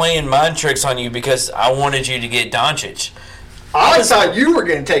was playing mind tricks on you because I wanted you to get Doncic. I thought you were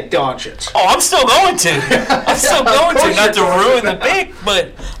going to take Doncic. Oh, I'm still going to. Not to ruin the pick,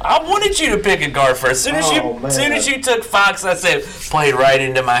 but I wanted you to pick a guard first. As soon as you took Fox, I said, played right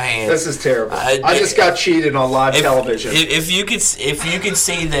into my hands. This is terrible. I just got cheated on live television. If you could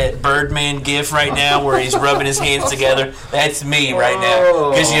see that Birdman gif right now where he's rubbing his hands together, that's me right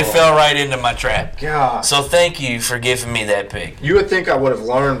now, because you fell right into my trap. God. So thank you for giving me that pick. You would think I would have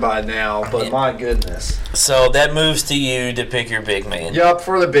learned by now, but my goodness. So that moves to you to pick your big man. Yup,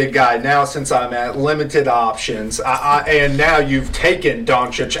 for the big guy. Now, since I'm at limited options, and now you've taken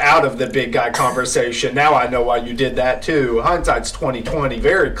Doncic out of the big guy conversation. Now I know why you did that too. Hindsight's 20/20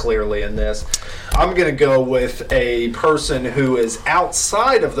 very clearly in this. I'm going to go with a person who is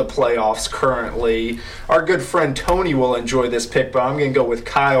outside of the playoffs currently. Our good friend Tony will enjoy this pick, but I'm going to go with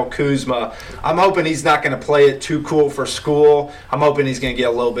Kyle Kuzma. I'm hoping he's not going to play it too cool for school. I'm hoping he's going to get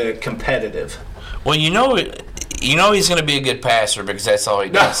a little bit competitive. Well, you know he's going to be a good passer, because that's all he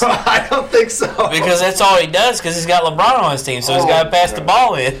does. No, I don't think so. Because that's all he does, because he's got LeBron on his team, so he's got to pass the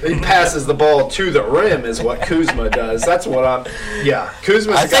ball in. He passes the ball to the rim is what Kuzma does. That's what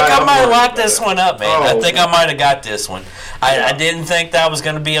Kuzma's I think I might have locked this one up, man. I think I might have got this one. I didn't think that I was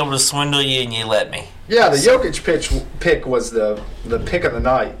going to be able to swindle you, and you let me. Yeah, the Jokic pick was the pick of the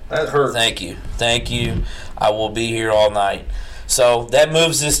night. That hurt. Thank you. I will be here all night. So that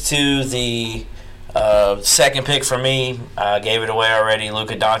moves us to the second pick for me. I gave it away already,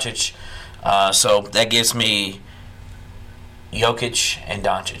 Luka Doncic. So that gives me Jokic and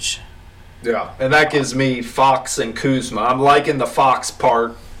Doncic. Yeah, and that gives me Fox and Kuzma. I'm liking the Fox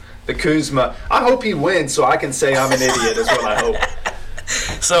part. The Kuzma, I hope he wins so I can say I'm an idiot is what I hope.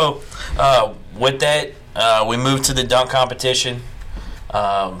 So with that, we move to the dunk competition.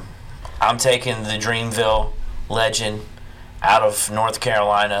 I'm taking the Dreamville legend out of North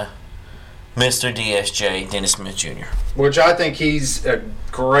Carolina, Mr. DSJ, Dennis Smith Jr. Which I think he's a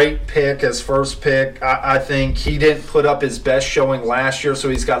great pick as first pick. I think he didn't put up his best showing last year, so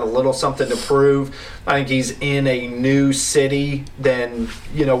he's got a little something to prove. I think he's in a new city than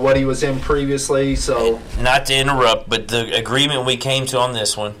what he was in previously. So, not to interrupt, but the agreement we came to on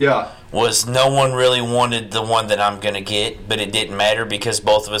this one was no one really wanted the one that I'm going to get, but it didn't matter because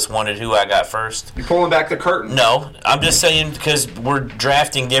both of us wanted who I got first. You're pulling back the curtain. No, I'm just saying because we're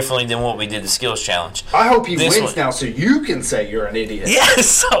drafting differently than what we did the skills challenge. I hope he wins now so you can say you're an idiot. Yes.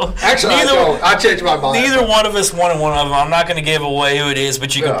 So actually, I changed my mind. Neither one of us wanted one of them. I'm not going to give away who it is,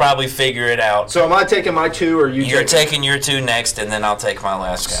 but you can probably figure it out. So am I taking my two or you? You're taking your two next, and then I'll take my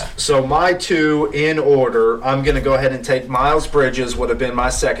last guy. So my two in order, I'm going to go ahead and take Miles Bridges, would have been my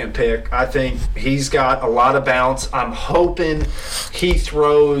second pick. I think he's got a lot of bounce. I'm hoping he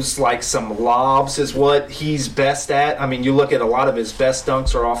throws like some lobs is what he's best at. I mean, you look at a lot of his best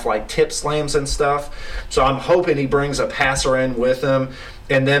dunks are off like tip slams and stuff. So I'm hoping he brings a passer in with him.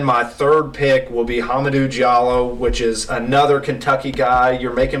 And then my third pick will be Hamidou Diallo, which is another Kentucky guy.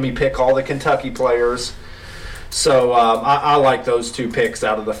 You're making me pick all the Kentucky players. So I like those two picks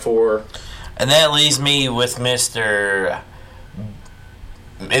out of the four. And that leaves me with Mr.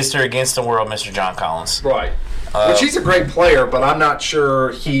 Against the World, Mr. John Collins. Right. Which he's a great player, but I'm not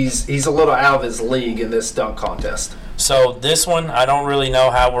sure he's a little out of his league in this dunk contest. So this one, I don't really know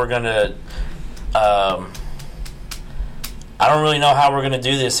how we're going to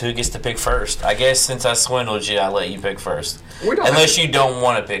do this. Who gets to pick first? I guess since I swindled you, I let you pick first. Unless you don't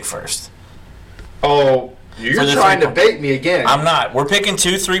want to pick first. Oh, you're trying to bait me again. I'm not. We're picking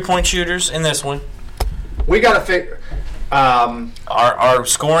 2 3-point shooters in this one. We got to figure. Our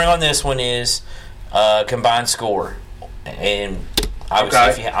scoring on this one is combined score, and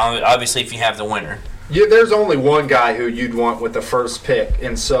obviously, if you have the winner. There's only one guy who you'd want with the first pick,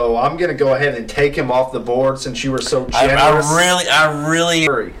 and so I'm going to go ahead and take him off the board since you were so generous. I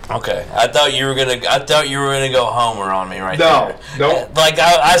really. Okay, I thought you were gonna go homer on me right there. No. Like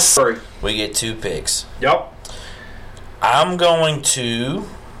we get 2 picks. Yep. I'm going to.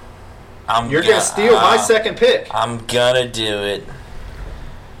 You're going to steal my second pick. I'm gonna do it.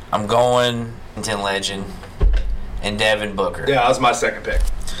 I'm going into legend and Devin Booker. Yeah, that was my second pick.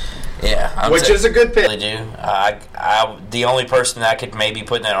 Yeah, which is a good pick. I do. The only person I could maybe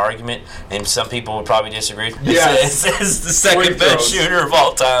put in that argument, and some people would probably disagree, is the second best shooter of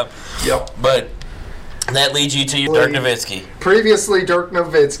all time. Yep. But that leads you to Dirk Nowitzki. Previously Dirk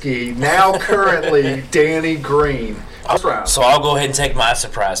Nowitzki, now currently Danny Green. So I'll go ahead and take my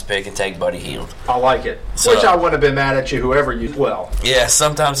surprise pick and take Buddy Hield. I like it. Which I wouldn't have been mad at you, whoever you well. Yeah,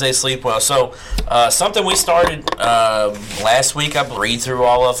 sometimes they sleep well. So something we started last week, I read through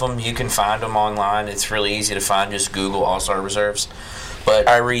all of them. You can find them online. It's really easy to find. Just Google All-Star Reserves. But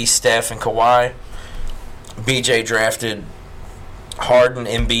Kyrie, Steph, and Kawhi. BJ drafted Harden,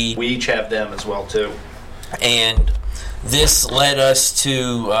 Embiid. We each have them as well, too. And this led us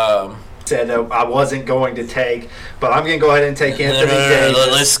to... said I wasn't going to take, but I'm going to go ahead and take Anthony Davis.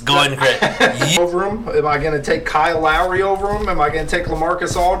 Let's go ahead and over him. Am I going to take Kyle Lowry over him? Am I going to take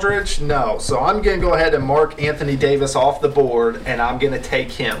LaMarcus Aldridge? No. So I'm going to go ahead and mark Anthony Davis off the board, and I'm going to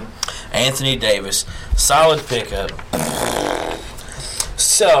take him. Anthony Davis. Solid pickup.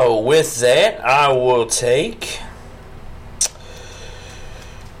 So with that, I will take...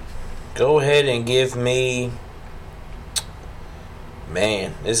 Go ahead and give me...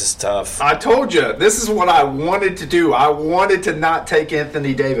 Man, this is tough. I told you, this is what I wanted to do. I wanted to not take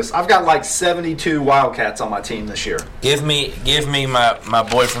Anthony Davis. I've got like 72 Wildcats on my team this year. Give me my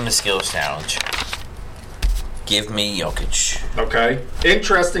boy from the Skills Challenge. Give me Jokic. Okay.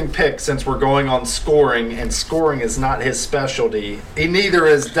 Interesting pick since we're going on scoring, and scoring is not his specialty. Neither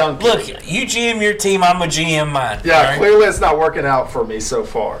is Duncan. Look, you GM your team, I'm a GM mine. Yeah, right? Clearly it's not working out for me so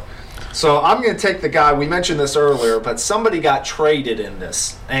far. So I'm going to take the guy, we mentioned this earlier, but somebody got traded in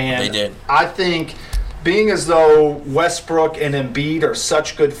this. And they did. I think being as though Westbrook and Embiid are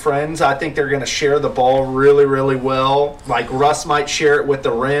such good friends, I think they're going to share the ball really, really well. Like Russ might share it with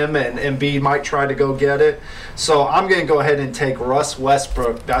the rim and Embiid might try to go get it. So I'm going to go ahead and take Russ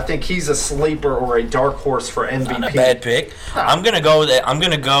Westbrook. I think he's a sleeper or a dark horse for MVP. Not a bad pick. I'm going to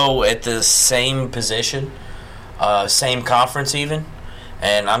go at the same position, same conference even.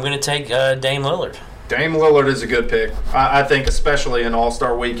 And I'm going to take Dame Lillard. Dame Lillard is a good pick. I think especially in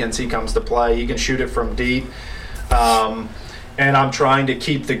All-Star weekends he comes to play. He can shoot it from deep. And I'm trying to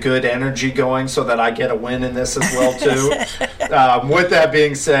keep the good energy going so that I get a win in this as well, too. With that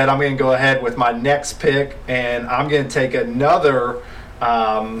being said, I'm going to go ahead with my next pick, and I'm going to take another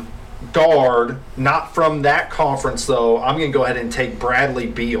guard, not from that conference, though. I'm going to go ahead and take Bradley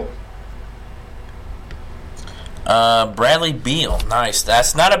Beal. Bradley Beal, nice.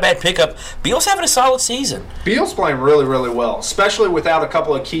 That's not a bad pickup. Beal's having a solid season. Beal's playing really, really well, especially without a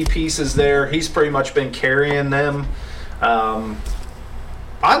couple of key pieces there. He's pretty much been carrying them.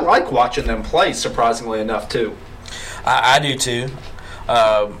 I like watching them play, surprisingly enough, too. I do, too.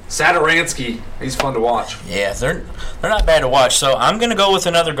 Satoransky, he's fun to watch. Yeah, they're not bad to watch. So I'm going to go with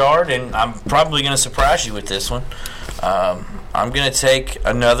another guard, and I'm probably going to surprise you with this one. I'm going to take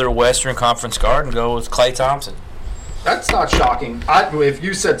another Western Conference guard and go with Klay Thompson. That's not shocking. If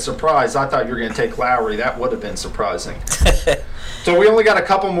you said surprise, I thought you were going to take Lowry. That would have been surprising. So we only got a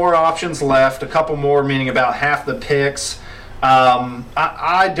couple more options left, a couple more, meaning about half the picks.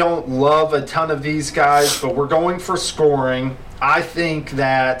 I don't love a ton of these guys, but we're going for scoring. I think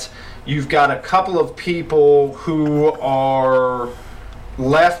that you've got a couple of people who are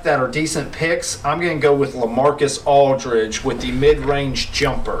left that are decent picks. I'm going to go with LaMarcus Aldridge with the mid-range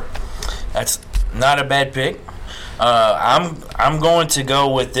jumper. That's not a bad pick. I'm going to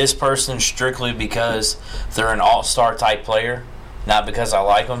go with this person strictly because they're an all-star type player, not because I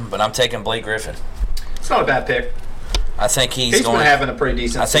like them, but I'm taking Blake Griffin. It's not a bad pick. I think he's been having a pretty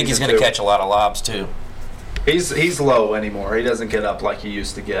decent season. I think he's going to catch a lot of lobs too. He's low anymore. He doesn't get up like he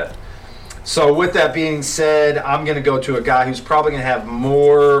used to get. So with that being said, I'm going to go to a guy who's probably going to have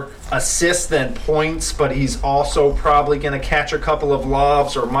more assists than points, but he's also probably going to catch a couple of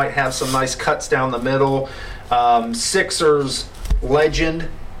lobs or might have some nice cuts down the middle. Sixers legend,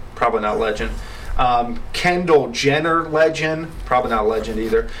 probably not legend. Kendall Jenner legend, probably not legend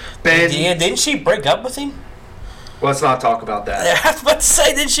either. Yeah, didn't she break up with him? Let's not talk about that. I was about to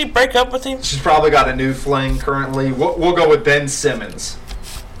say, did she break up with him? She's probably got a new fling currently. We'll go with Ben Simmons.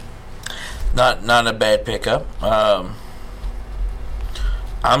 Not a bad pickup. I'm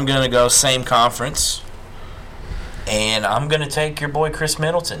going to go same conference. And I'm going to take your boy Chris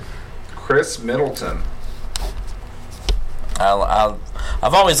Middleton. Chris Middleton.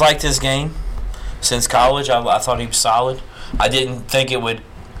 I've always liked his game since college. I thought he was solid. I didn't think it would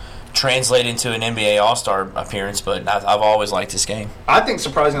translate into an NBA All-Star appearance, but I've always liked this game. I think,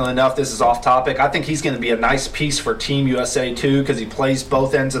 surprisingly enough, this is off topic. I think he's going to be a nice piece for Team USA, too, because he plays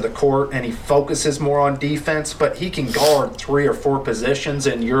both ends of the court and he focuses more on defense, but he can guard 3 or 4 positions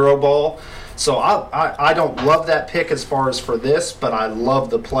in Euroball. So I don't love that pick as far as for this, but I love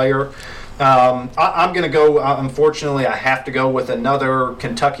the player. I'm going to go, unfortunately, I have to go with another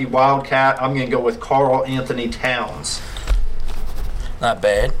Kentucky Wildcat. I'm going to go with Karl Anthony Towns. Not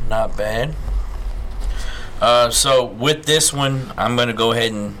bad, not bad. So with this one, I'm going to go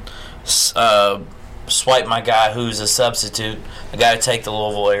ahead and swipe my guy who's a substitute. I got to take the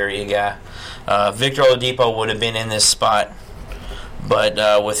Louisville area guy. Victor Oladipo would have been in this spot,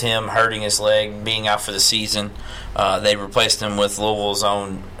 but with him hurting his leg, being out for the season, they replaced him with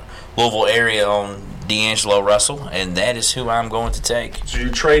Louisville area on D'Angelo Russell, and that is who I'm going to take. So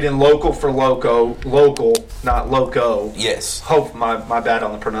you're trading local for local, not loco. Yes. Hope my bad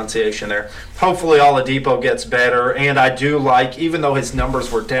on the pronunciation there. Hopefully Oladipo gets better, and I do like, even though his numbers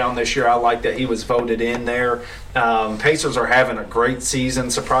were down this year, I like that he was voted in there. Pacers are having a great season.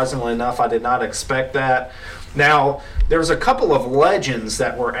 Surprisingly enough, I did not expect that. Now, there's a couple of legends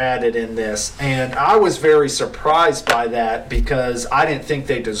that were added in this, and I was very surprised by that because I didn't think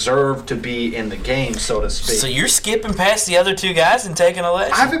they deserved to be in the game, so to speak. So you're skipping past the other 2 guys and taking a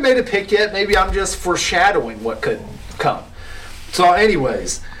legend? I haven't made a pick yet. Maybe I'm just foreshadowing what could come. So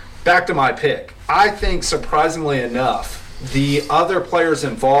anyways, back to my pick. I think, surprisingly enough, the other players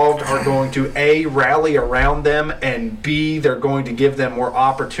involved are going to, A, rally around them, and B, they're going to give them more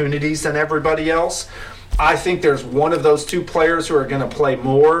opportunities than everybody else. I think there's one of those 2 players who are going to play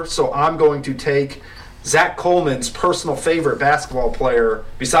more, so I'm going to take Zach Coleman's personal favorite basketball player,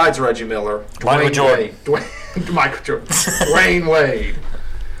 besides Reggie Miller, Michael Jordan. Dwayne Wade.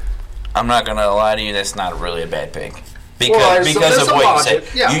 I'm not going to lie to you, that's not really a bad pick. Because of what you said.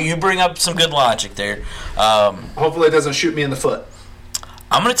 Yeah. You bring up some good logic there. Hopefully it doesn't shoot me in the foot.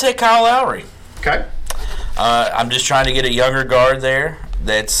 I'm going to take Kyle Lowry. Okay. I'm just trying to get a younger guard there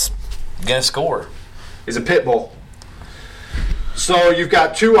that's going to score. He's a pit bull. So you've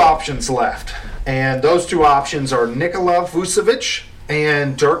got 2 options left, and those 2 options are Nikola Vucevic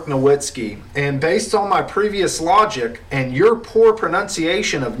and Dirk Nowitzki. And based on my previous logic and your poor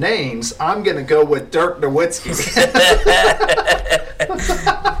pronunciation of names, I'm going to go with Dirk Nowitzki.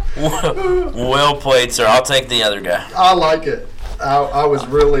 Well played, sir. I'll take the other guy. I like it. I was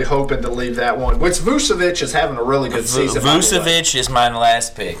really hoping to leave that one. Which Vucevic is having a really good season. Vucevic is my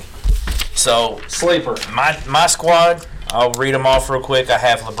last pick. So sleeper. My squad, I'll read them off real quick. I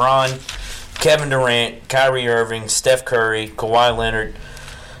have LeBron, Kevin Durant, Kyrie Irving, Steph Curry, Kawhi Leonard.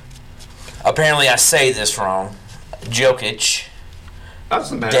 Apparently I say this wrong. Jokic,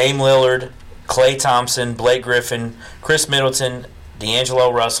 Dame Lillard, Klay Thompson, Blake Griffin, Chris Middleton,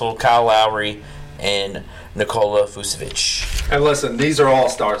 D'Angelo Russell, Kyle Lowry, and Nikola Vucevic. And listen, these are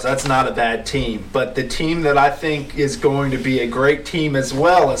all-stars. That's not a bad team. But the team that I think is going to be a great team as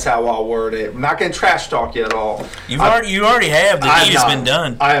well is how I'll word it. I'm not going to trash talk you at all. You already have. The deed has been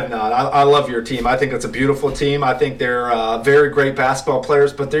done. I have not. I love your team. I think it's a beautiful team. I think they're very great basketball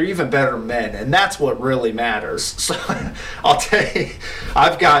players, but they're even better men, and that's what really matters. So I'll tell you,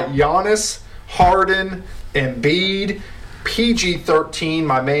 I've got Giannis, Harden, Embiid, PG-13,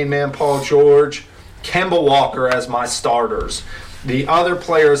 my main man Paul George, Kemba Walker as my starters. The other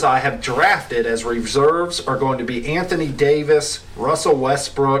players I have drafted as reserves are going to be Anthony Davis, Russell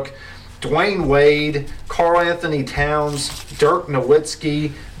Westbrook, Dwayne Wade, Karl Anthony Towns, Dirk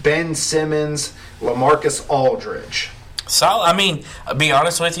Nowitzki, Ben Simmons, LaMarcus Aldridge. So, I mean, I'll be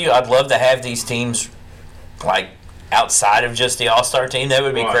honest with you, I'd love to have these teams like outside of just the All-Star team. That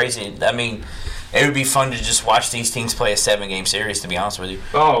would be crazy. I mean, it would be fun to just watch these teams play a 7-game series, to be honest with you.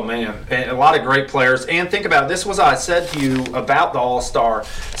 Oh, man. And a lot of great players. And think about it. This was I said to you about the All-Star.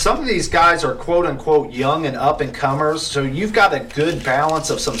 Some of these guys are quote-unquote young and up-and-comers, so you've got a good balance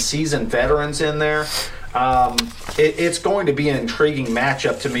of some seasoned veterans in there. It's going to be an intriguing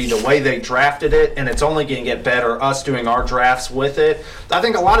matchup to me, the way they drafted it, and it's only going to get better, us doing our drafts with it. I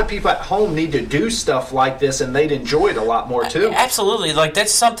think a lot of people at home need to do stuff like this, and they'd enjoy it a lot more, too. Absolutely. Like,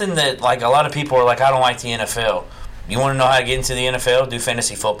 that's something that, like, a lot of people are like, I don't like the NFL. You want to know how to get into the NFL? Do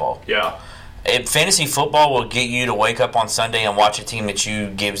fantasy football. Yeah. Fantasy football will get you to wake up on Sunday and watch a team that you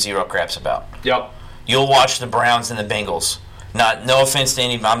give zero craps about. Yep. You'll watch the Browns and the Bengals, No offense to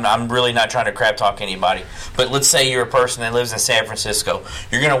anybody. I'm really not trying to crap talk anybody. But let's say you're a person that lives in San Francisco.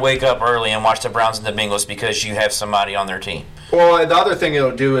 You're going to wake up early and watch the Browns and the Bengals because you have somebody on their team. Well, the other thing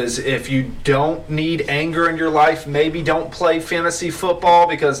it'll do is if you don't need anger in your life, maybe don't play fantasy football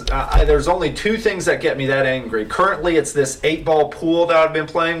because there's only two things that get me that angry. Currently, it's this 8-ball pool that I've been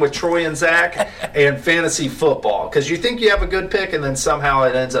playing with Troy and Zach and fantasy football because you think you have a good pick and then somehow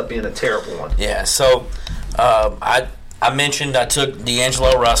it ends up being a terrible one. Yeah, so I mentioned I took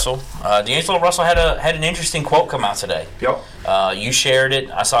D'Angelo Russell. D'Angelo Russell had an interesting quote come out today. Yep. You shared it.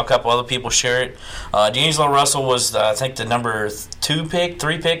 I saw a couple other people share it. D'Angelo Russell was, I think, the number 3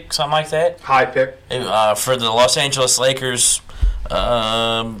 pick, something like that. High pick. For the Los Angeles Lakers,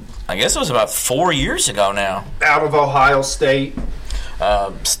 I guess it was about 4 years ago now. Out of Ohio State.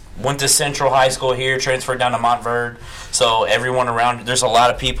 Went to Central High School here, transferred down to Montverde. So everyone around, there's a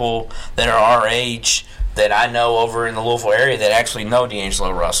lot of people that are our age that I know over in the Louisville area that actually know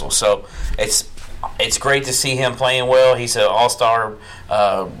D'Angelo Russell. So it's great to see him playing well. He's an all-star.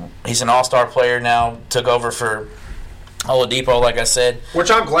 He's an all-star player now. Took over for Oladipo, like I said.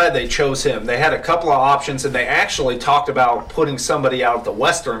 Which I'm glad they chose him. They had a couple of options, and they actually talked about putting somebody out of the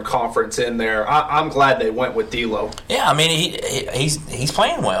Western Conference in there. I'm glad they went with D'Lo. Yeah, I mean he's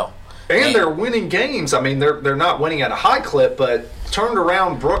playing well. And they're winning games. I mean, they're not winning at a high clip, but turned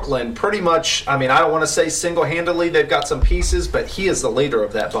around Brooklyn pretty much. I mean, I don't want to say single-handedly. They've got some pieces, but he is the leader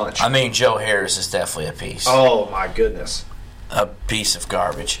of that bunch. I mean, Joe Harris is definitely a piece. Oh, my goodness. A piece of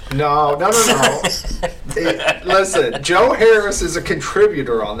garbage. No. Listen, Joe Harris is a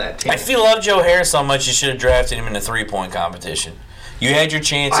contributor on that team. If you love Joe Harris so much, you should have drafted him in the three-point competition. You had your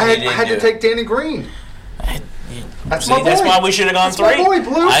chance, and you didn't. I had to take Danny Green. That's why we should have gone 3. My boy,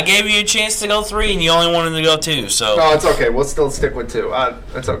 Blue. I gave you a chance to go 3, and you only wanted to go 2. So no, it's okay. We'll still stick with 2.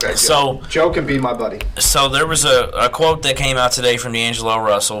 It's okay. So Joe can be my buddy. So there was a quote that came out today from D'Angelo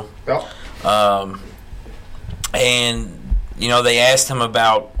Russell. Yep. And they asked him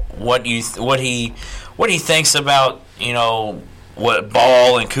about what he thinks about what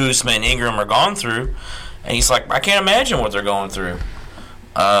Ball and Kuzma and Ingram are going through, and he's like, I can't imagine what they're going through.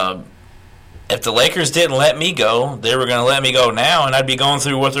 If the Lakers didn't let me go, they were going to let me go now, and I'd be going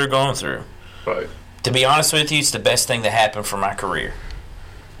through what they're going through. Right. To be honest with you, it's the best thing that happened for my career.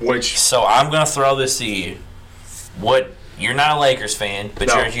 So I'm going to throw this to you. You're not a Lakers fan, but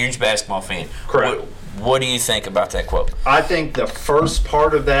you're a huge basketball fan. Correct. What do you think about that quote? I think the first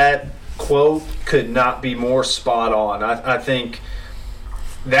part of that quote could not be more spot on. I think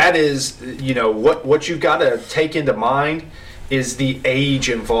that is, what you've got to take into mind is the age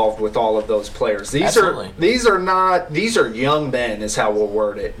involved with all of those players. These are young men is how we'll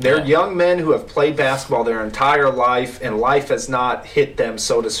word it. They're young men who have played basketball their entire life, and life has not hit them,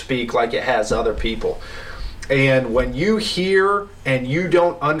 so to speak, like it has other people. And when you hear and you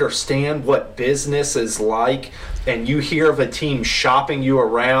don't understand what business is like, and you hear of a team shopping you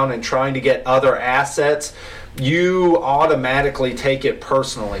around and trying to get other assets, you automatically take it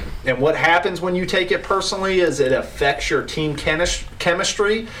personally. And what happens when you take it personally is it affects your team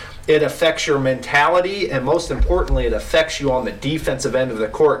chemistry, it affects your mentality, and most importantly, it affects you on the defensive end of the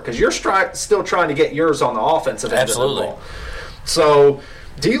court because you're still trying to get yours on the offensive end of the ball. So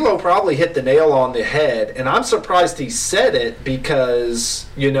D'Lo probably hit the nail on the head, and I'm surprised he said it because,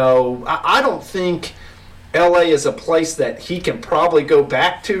 I don't think L.A. is a place that he can probably go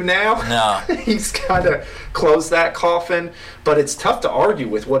back to now. No. He's kind of closed that coffin, but it's tough to argue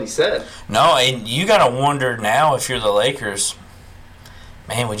with what he said. No, and you got to wonder now if you're the Lakers,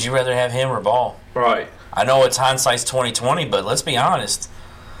 man, would you rather have him or Ball? Right. I know it's hindsight's 20/20, but let's be honest.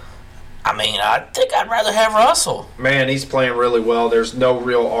 I mean, I think I'd rather have Russell. Man, he's playing really well. There's no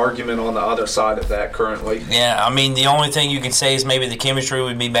real argument on the other side of that currently. Yeah, I mean, the only thing you can say is maybe the chemistry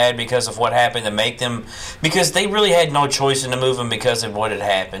would be bad because of what happened to make them, because they really had no choice in to move him because of what had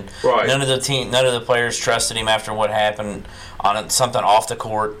happened. Right. None of the players trusted him after what happened on something off the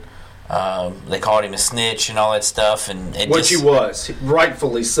court. They called him a snitch and all that stuff, and which he was,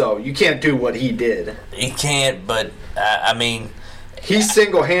 rightfully so. You can't do what he did. He can't, but I mean. He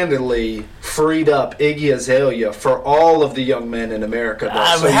single-handedly freed up Iggy Azalea for all of the young men in America.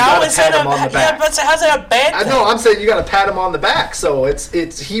 So you got to pat him on the back. How's that a bad thing? I know. I'm saying you got to pat him on the back. So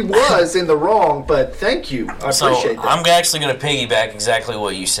he was in the wrong, but thank you. I appreciate that. I'm actually going to piggyback exactly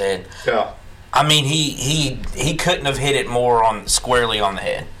what you said. Yeah. I mean, he couldn't have hit it more squarely on the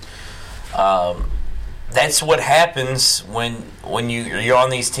head. That's what happens when you're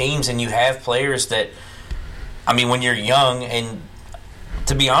on these teams and you have players that. I mean, when you're young and.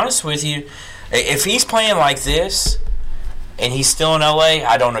 To be honest with you, if he's playing like this and he's still in L.A.,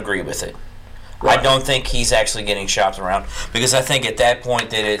 I don't agree with it. Right. I don't think he's actually getting shopped around because I think at that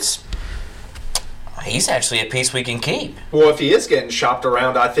point that he's actually a piece we can keep. Well, if he is getting shopped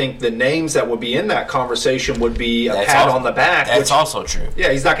around, I think the names that would be in that conversation would be a pat on the back. That's also true.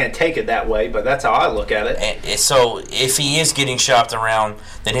 Yeah, he's not going to take it that way, but that's how I look at it. And so if he is getting shopped around,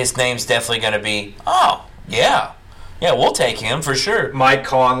 then his name's definitely going to be, oh, yeah, we'll take him for sure. Mike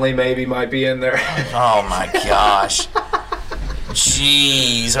Conley maybe might be in there. Oh, my gosh.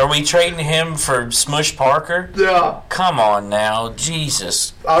 Jeez, are we trading him for Smush Parker? Yeah. Come on now,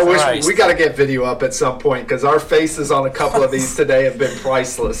 Jesus I Christ. wish we got to get video up at some point because our faces on a couple of these today have been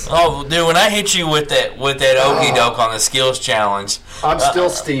priceless. Oh, dude, when I hit you with that okie doke on the skills challenge, I'm still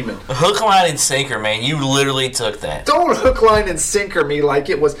steaming. Hook, line, and sinker, man. You literally took that. Don't hook, line, and sinker me like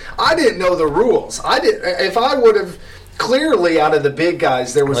it was. I didn't know the rules. If I would have. Clearly, out of the big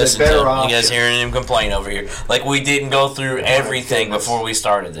guys, there was a better option. You guys hearing him complain over here. Like we didn't go through everything before we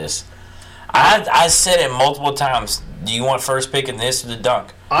started this. I said it multiple times. Do you want first pick in this or the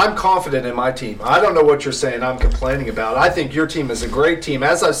dunk? I'm confident in my team. I don't know what you're saying I'm complaining about. I think your team is a great team.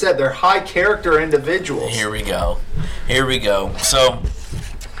 As I've said, they're high-character individuals. Here we go. So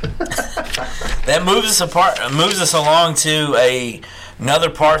that moves us along to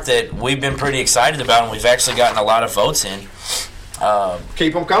another part that we've been pretty excited about, and we've actually gotten a lot of votes in.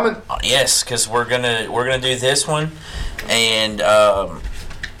 Keep them coming. Yes, because we're gonna do this one, and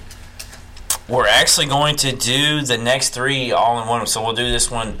we're actually going to do the next three all in one. So we'll do this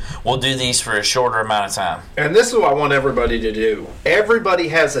one. We'll do these for a shorter amount of time. And this is what I want everybody to do. Everybody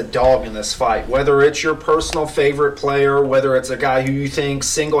has a dog in this fight, whether it's your personal favorite player, whether it's a guy who you think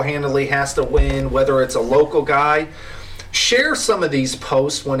single-handedly has to win, whether it's a local guy. Share some of these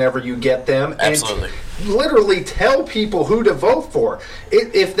posts whenever you get them. Absolutely. And literally tell people who to vote for.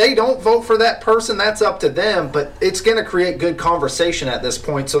 If they don't vote for that person, that's up to them, but it's going to create good conversation at this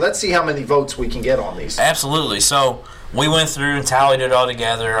point. So let's see how many votes we can get on these. Absolutely. So we went through and tallied it all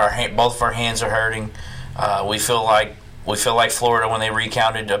together. Both of our hands are hurting. We feel like Florida when they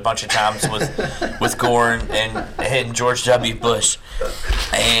recounted a bunch of times with Gore and George W. Bush.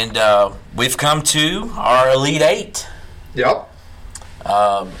 And we've come to our Elite Eight. Yep.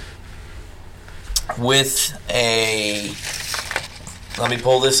 Let me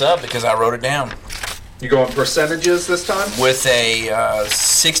pull this up because I wrote it down. You going percentages this time? With a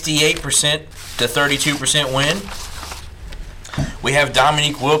 68% to 32% win, we have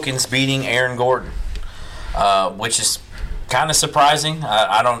Dominique Wilkins beating Aaron Gordon, which is kind of surprising.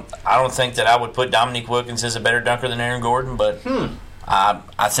 I don't think that I would put Dominique Wilkins as a better dunker than Aaron Gordon, but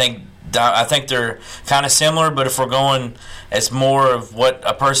I think they're kind of similar, but if we're going as more of what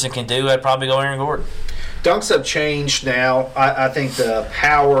a person can do, I'd probably go Aaron Gordon. Dunks have changed now. I think the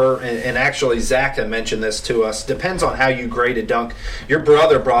power, and actually Zach had mentioned this to us, depends on how you grade a dunk. Your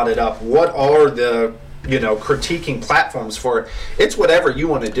brother brought it up. What are the critiquing platforms for it? It's whatever you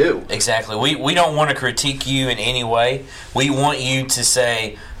want to do. Exactly. We don't want to critique you in any way. We want you to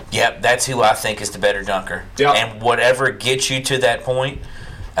say, yep, that's who I think is the better dunker. Yep. And whatever gets you to that point,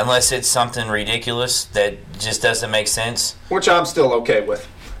 unless it's something ridiculous that just doesn't make sense. Which I'm still okay with.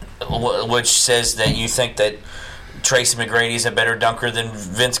 Which says that you think that Tracy McGrady is a better dunker than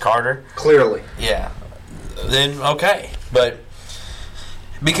Vince Carter. Clearly. Yeah. Then, okay. But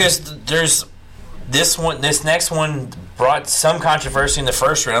because there's this next one brought some controversy in the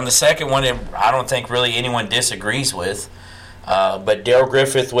first round. The second one, I don't think really anyone disagrees with. But Dale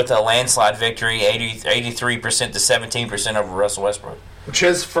Griffith with a landslide victory, 83% to 17% over Russell Westbrook. Which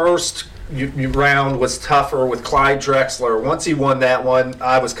his first round was tougher with Clyde Drexler. Once he won that one,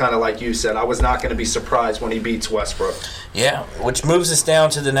 I was kind of like you said. I was not going to be surprised when he beats Westbrook. Yeah, which moves us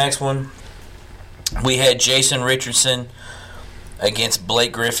down to the next one. We had Jason Richardson against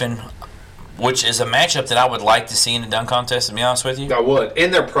Blake Griffin, which is a matchup that I would like to see in a dunk contest, to be honest with you. I would.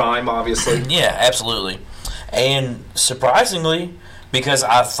 In their prime, obviously. Yeah, absolutely. And surprisingly, because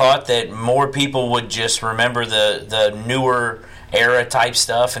I thought that more people would just remember the newer era type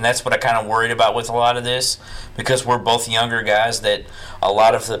stuff, and that's what I kind of worried about with a lot of this, because we're both younger guys, that a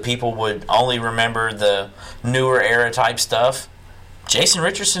lot of the people would only remember the newer era type stuff. Jason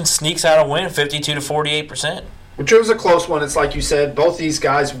Richardson sneaks out a win, 52 to 48%. Which was a close one. It's like you said, both these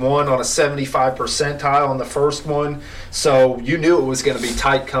guys won on a 75 percentile on the first one, so you knew it was going to be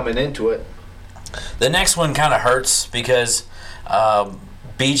tight coming into it. The next one kind of hurts because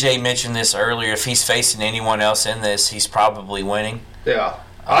BJ mentioned this earlier. If he's facing anyone else in this, he's probably winning. Yeah,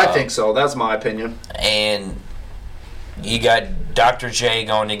 I think so. That's my opinion. And you got Dr. J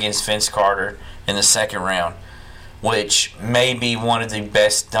going against Vince Carter in the second round, which may be one of the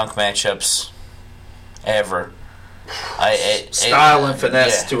best dunk matchups ever. Style and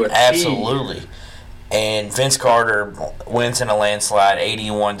finesse to a T. Absolutely. And Vince Carter wins in a landslide,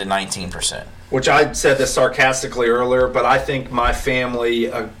 81 to 19%. Which I said this sarcastically earlier, but I think my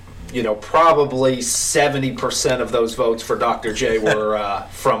family, probably 70% of those votes for Dr. J were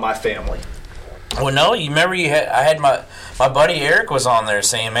from my family. Well, no, you remember I had my buddy Eric was on there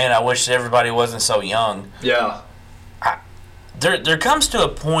saying, "Man, I wish everybody wasn't so young." Yeah. There comes to a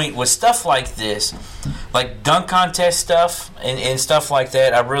point with stuff like this, like dunk contest stuff and stuff like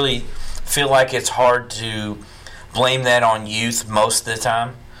that. I really feel like it's hard to blame that on youth most of the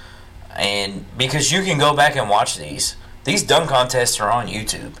time, and because you can go back and watch these dunk contests are on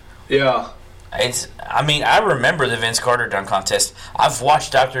YouTube. Yeah. I remember the Vince Carter dunk contest. I've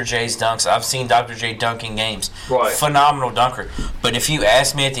watched Dr. J's dunks. I've seen Dr. J dunk in games. Right. Phenomenal dunker. But if you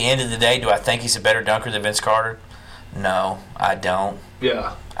ask me at the end of the day, do I think he's a better dunker than Vince Carter? No, I don't.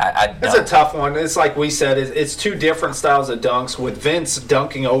 Yeah. I don't. It's a tough one. It's like we said, it's two different styles of dunks, with Vince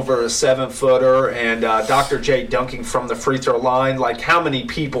dunking over a 7-footer and Dr. J dunking from the free throw line. Like, how many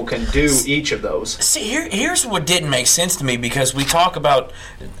people can do each of those? See, here's what didn't make sense to me, because we talk about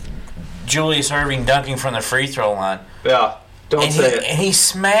Julius Erving dunking from the free throw line. Yeah, don't say it. And he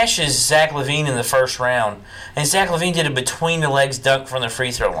smashes Zach LaVine in the first round. And Zach LaVine did a between-the-legs dunk from the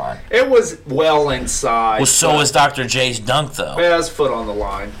free throw line. It was well inside. Well, so was Dr. J's dunk, though. Yeah, his foot on the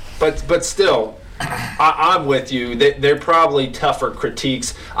line. But still, I'm with you. They're probably tougher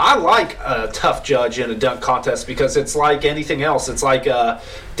critiques. I like a tough judge in a dunk contest because it's like anything else. It's like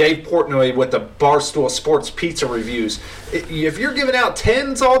Dave Portnoy with the Barstool Sports Pizza reviews. If you're giving out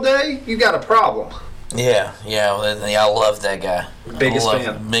 10s all day, you got a problem. Yeah, I love that guy.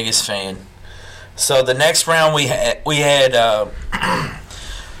 Biggest fan. So the next round we had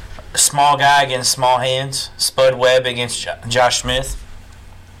small guy against small hands, Spud Webb against Josh Smith.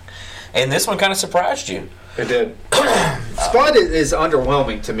 And this one kind of surprised you. It did. Spud is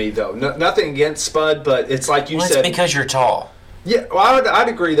underwhelming to me, though. Nothing against Spud, but it's like you said. It's because you're tall. Yeah, well, I'd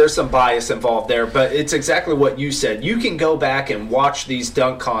agree there's some bias involved there, but it's exactly what you said. You can go back and watch these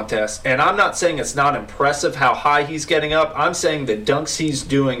dunk contests, and I'm not saying it's not impressive how high he's getting up. I'm saying the dunks he's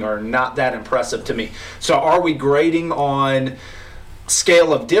doing are not that impressive to me. So are we grading on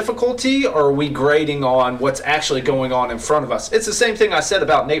scale of difficulty, or are we grading on what's actually going on in front of us? It's the same thing I said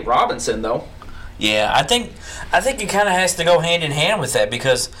about Nate Robinson, though. Yeah, I think it kind of has to go hand in hand with that,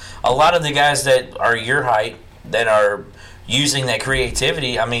 because a lot of the guys that are your height that are using that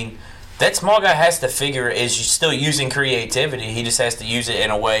creativity, I mean, that small guy has to figure is still using creativity. He just has to use it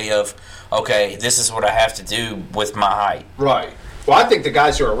in a way of, okay, this is what I have to do with my height. Right. Well, I think the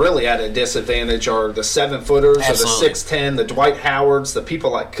guys who are really at a disadvantage are the 7-footers, Absolutely. or the 6'10", the Dwight Howards, the people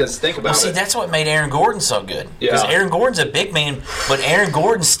like, because think about it. See, that's what made Aaron Gordon so good. Because Aaron Gordon's a big man, but Aaron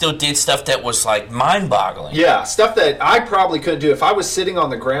Gordon still did stuff that was, like, mind-boggling. Yeah, stuff that I probably couldn't do. If I was sitting on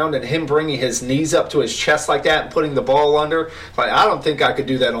the ground and him bringing his knees up to his chest like that and putting the ball under, like, I don't think I could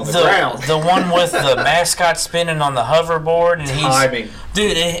do that on the ground. The one with the mascot spinning on the hoverboard. And timing.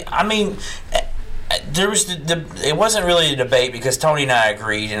 Dude, I mean, there was it wasn't really a debate because Tony and I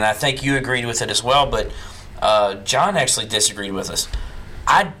agreed, and I think you agreed with it as well, but John actually disagreed with us.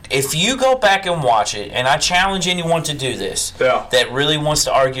 If you go back and watch it, and I challenge anyone to do this that really wants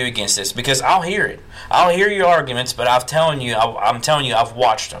to argue against this, because I'll hear it. I'll hear your arguments, but I'm telling you I've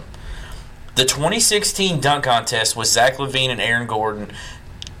watched them. The 2016 dunk contest with Zach LaVine and Aaron Gordon,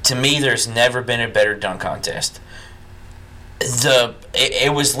 to me, there's never been a better dunk contest.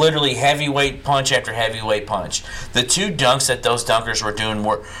 It was literally heavyweight punch after heavyweight punch. The two dunks that those dunkers were doing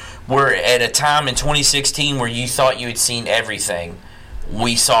were at a time in 2016 where you thought you had seen everything.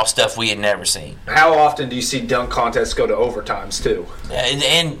 We saw stuff we had never seen. How often do you see dunk contests go to overtimes too?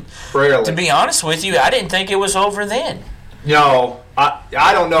 And rarely. To be honest with you, I didn't think it was over then. No,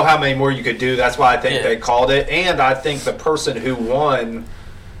 I don't know how many more you could do. That's why I think they called it. And I think the person who won,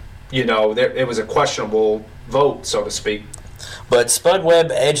 it was a questionable vote, so to speak. But Spud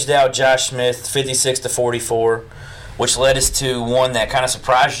Webb edged out Josh Smith 56-44, which led us to one that kind of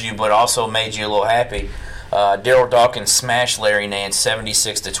surprised you but also made you a little happy. Daryl Dawkins smashed Larry Nance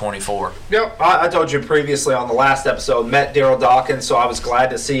 76-24. Yep, I told you previously on the last episode, met Daryl Dawkins, so I was glad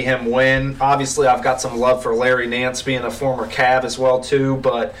to see him win. Obviously, I've got some love for Larry Nance, being a former Cav as well, too,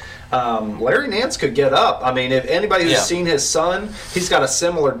 but Larry Nance could get up. I mean, if anybody who's seen his son, he's got a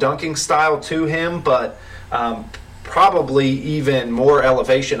similar dunking style to him, but probably even more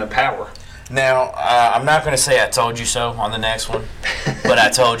elevation and power. Now, I'm not going to say I told you so on the next one, but I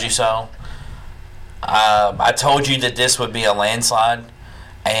told you so. I told you that this would be a landslide.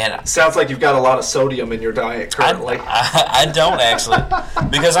 And sounds like you've got a lot of sodium in your diet currently. I don't actually,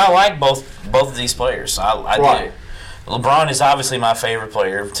 because I like both of these players. I do. LeBron is obviously my favorite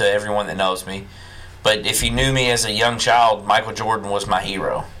player to everyone that knows me. But if you knew me as a young child, Michael Jordan was my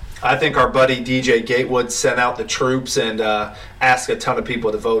hero. I think our buddy DJ Gatewood sent out the troops and asked a ton of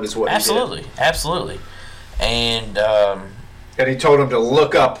people to vote is what he did. Absolutely. And he told them to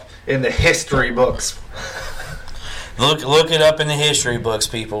look up in the history books. Look it up in the history books,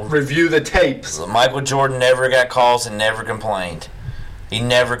 people. Review the tapes. Michael Jordan never got calls and never complained. He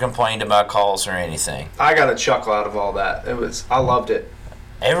never complained about calls or anything. I got a chuckle out of all that. I loved it.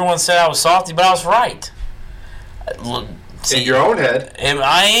 Everyone said I was salty, but I was right. Look, in your own head.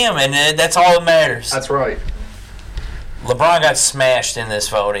 I am, and that's all that matters. That's right. LeBron got smashed in this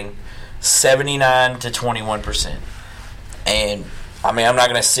voting, 79 to 21%. And, I mean, I'm not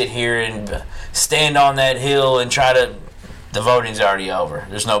going to sit here and stand on that hill and try to... The voting's already over.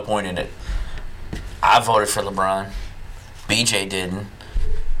 There's no point in it. I voted for LeBron. BJ didn't.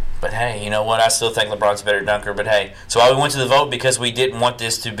 But, hey, you know what? I still think LeBron's a better dunker. But, hey, so we went to the vote because we didn't want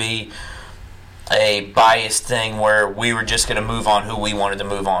this to be a biased thing where we were just going to move on who we wanted to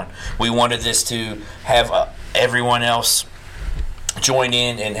move on. We wanted this to have everyone else join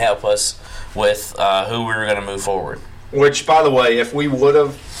in and help us with who we were going to move forward. Which, by the way, if we would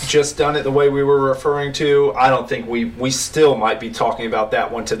have just done it the way we were referring to, I don't think we still might be talking about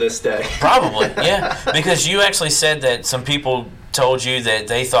that one to this day. Probably, yeah. Because you actually said that some people told you that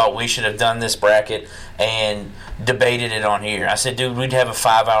they thought we should have done this bracket and debated it on here. I said, dude, we'd have a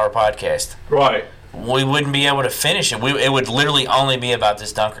 5-hour podcast. Right. We wouldn't be able to finish it. It would literally only be about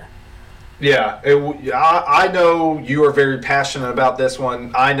this dunker. Yeah, I know you are very passionate about this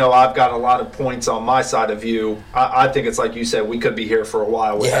one. I know I've got a lot of points on my side of you. I think it's like you said, we could be here for a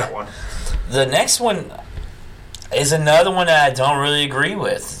while with that one. The next one is another one that I don't really agree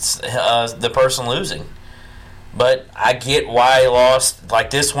with. It's the person losing. But I get why he lost.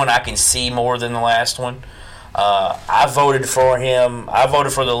 Like this one, I can see more than the last one. I voted for him. I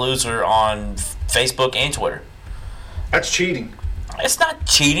voted for the loser on Facebook and Twitter. That's cheating. It's not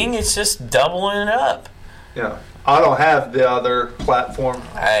cheating. It's just doubling it up. Yeah. I don't have the other platform.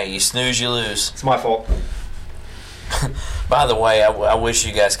 Hey, you snooze, you lose. It's my fault. By the way, I wish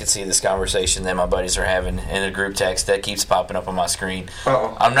you guys could see this conversation that my buddies are having in a group text that keeps popping up on my screen.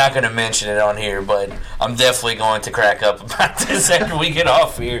 Uh-oh. I'm not going to mention it on here, but I'm definitely going to crack up about this after we get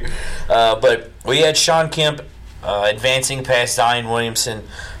off here. But we had Sean Kemp advancing past Zion Williamson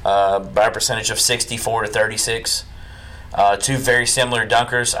by a percentage of 64 to 36. Two very similar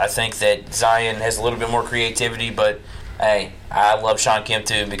dunkers. I think that Zion has a little bit more creativity, but hey, I love Sean Kemp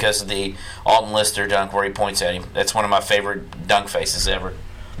too because of the Alton Lister dunk where he points at him. That's one of my favorite dunk faces ever.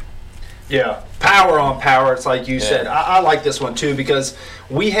 Yeah, power on power. It's like you said. I like this one too because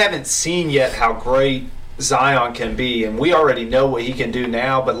we haven't seen yet how great Zion can be, and we already know what he can do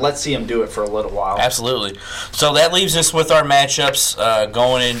now, but let's see him do it for a little while. Absolutely. So that leaves us with our matchups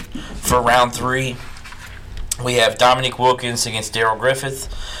going in for round 3. We have Dominique Wilkins against Darrell Griffith,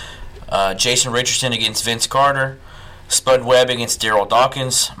 Jason Richardson against Vince Carter, Spud Webb against Daryl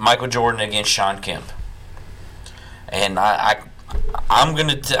Dawkins, Michael Jordan against Sean Kemp. And I'm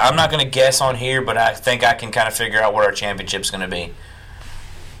not gonna guess on here, but I think I can kind of figure out what our championship's gonna be.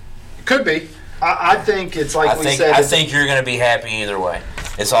 Could be. I think it's like we said. I think you're gonna be happy either way.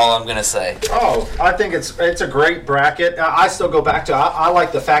 It's all I'm gonna say. Oh, I think it's a great bracket. I still go back to I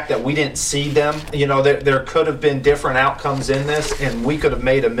like the fact that we didn't see them. You know, there could have been different outcomes in this, and we could have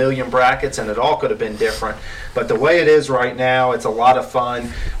made a million brackets, and it all could have been different. But the way it is right now, it's a lot of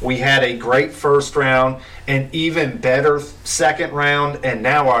fun. We had a great first round, an even better second round, and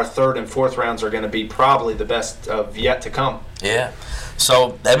now our third and fourth rounds are going to be probably the best of yet to come. Yeah.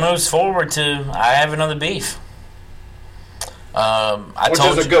 So that moves forward to I have another beef. Which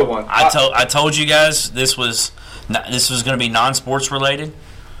is a good one. I told you guys this was going to be non-sports related,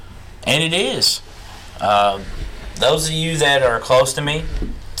 and it is. Those of you that are close to me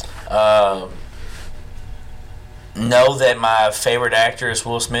know that my favorite actor is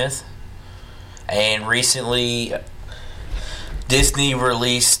Will Smith, and recently Disney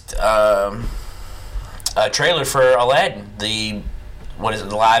released a trailer for Aladdin.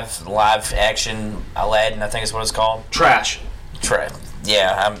 Live action Aladdin, I think is what it's called. Trash.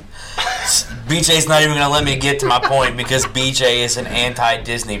 Yeah, BJ's not even going to let me get to my point because BJ is an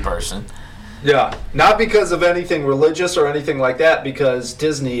anti-Disney person. Yeah, not because of anything religious or anything like that, because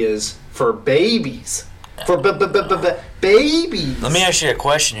Disney is for babies. For babies. Let me ask you a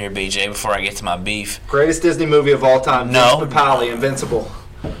question here, BJ, before I get to my beef. Greatest Disney movie of all time. No. Vince Papale, Invincible.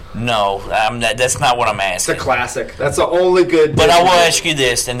 No, that's not what I'm asking. It's a classic. That's the only good But Disney I will movie. ask you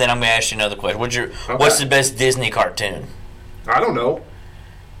this, and then I'm going to ask you another question. What's the best Disney cartoon? I don't know.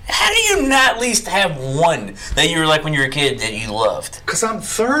 How do you not at least have one that you were like when you were a kid that you loved? Because I'm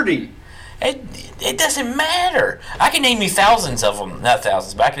 30. It doesn't matter. I can name you thousands of them. Not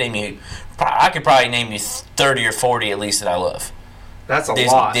thousands, but I could probably name you 30 or 40 at least that I love. That's a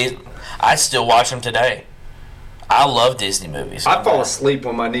lot. I still watch them today. I love Disney movies. I fall asleep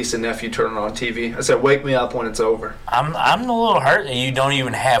when my niece and nephew turn on TV. I said, wake me up when it's over. I'm a little hurt that you don't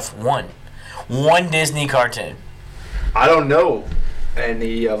even have one Disney cartoon. I don't know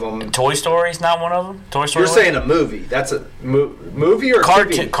any of them. Toy Story's not one of them? Toy Story? You're saying a movie. That's a movie or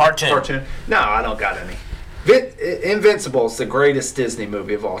cartoon? TV? Cartoon. No, I don't got any. Invincible is the greatest Disney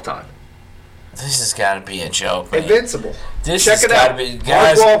movie of all time. This has got to be a joke, man. Invincible. This Check it out.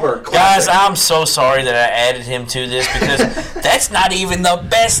 Guys, Mark Wahlberg, guys, I'm so sorry that I added him to this because that's not even the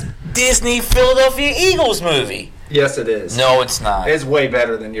best Disney Philadelphia Eagles movie. Yes, it is. No, it's not. It's way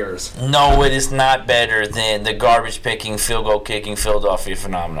better than yours. No, it is not better than the garbage-picking, field-goal-kicking Philadelphia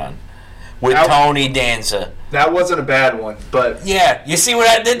phenomenon with Tony Danza. That wasn't a bad one, but... Yeah, you see what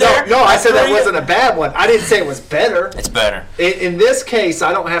I did there? No, I said that wasn't a bad one. I didn't say it was better. It's better. In this case,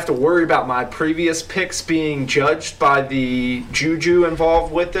 I don't have to worry about my previous picks being judged by the juju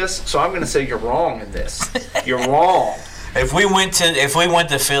involved with this, so I'm going to say you're wrong in this. You're wrong. If we went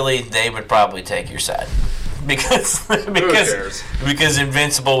to Philly, they would probably take your side. Because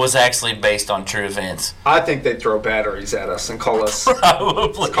Invincible was actually based on true events. I think they'd throw batteries at us and call us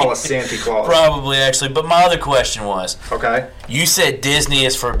Santa Claus. Probably, actually. But my other question was, okay, you said Disney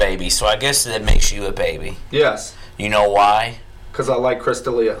is for babies, so I guess that makes you a baby. Yes. You know why? Because I like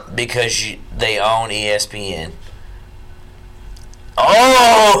Crystalia. Because they own ESPN.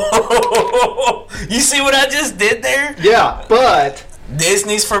 Oh! You see what I just did there? Yeah, but...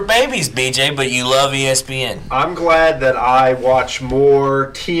 Disney's for babies, BJ, but you love ESPN. I'm glad that I watch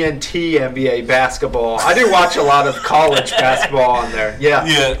more TNT NBA basketball. I do watch a lot of college basketball on there. Yeah.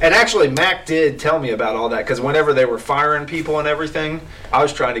 And actually, Mac did tell me about all that because whenever they were firing people and everything, I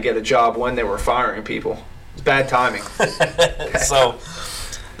was trying to get a job when they were firing people. It's bad timing. So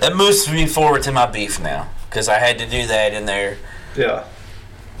that moves me forward to my beef now because I had to do that in there. Yeah.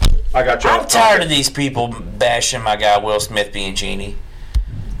 I got you. I'm tired of these people bashing my guy Will Smith being Genie.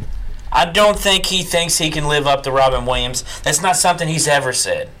 I don't think he thinks he can live up to Robin Williams. That's not something he's ever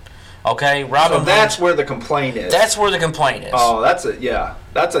said. Okay, So that's where the complaint is. That's where the complaint is. Oh, that's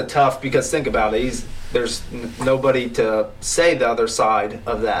a tough because think about it. There's nobody to say the other side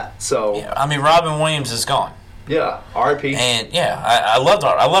of that. So yeah, I mean, Robin Williams is gone. Yeah, R.I.P. And yeah, I love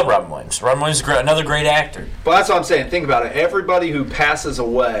Robin Williams. Robin Williams is another great actor. But that's what I'm saying. Think about it. Everybody who passes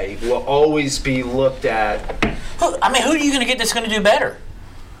away will always be looked at. Who are you going to get that's going to do better?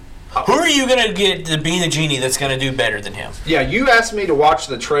 Who are you going to get to be the Genie that's going to do better than him? Yeah, you asked me to watch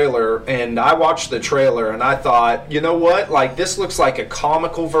the trailer, and I watched the trailer, and I thought, you know what? Like, this looks like a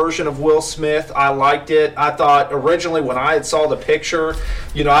comical version of Will Smith. I liked it. I thought originally when I saw the picture,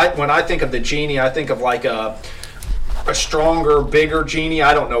 you know, when I think of the Genie, I think of like a stronger, bigger Genie.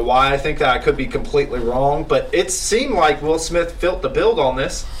 I don't know why I think that. I could be completely wrong, but it seemed like Will Smith fit the build on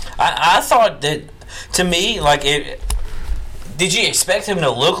this. I thought that, to me, like it. Did you expect him to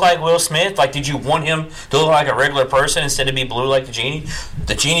look like Will Smith? Like, did you want him to look like a regular person instead of be blue like the Genie?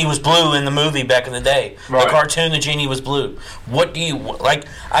 The Genie was blue in the movie back in the day. Right. The cartoon, the Genie was blue. What do you like?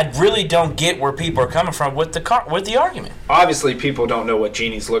 I really don't get where people are coming from with the argument. Obviously, people don't know what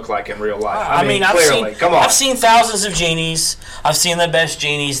genies look like in real life. I mean, clearly, I've seen thousands of genies. I've seen the best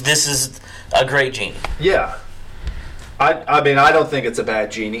genies. This is a great genie. Yeah. I mean, I don't think it's a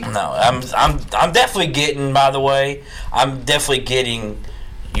bad Genie. No, I'm definitely getting. By the way, I'm definitely getting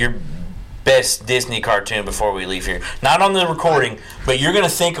your best Disney cartoon before we leave here. Not on the recording, but you're gonna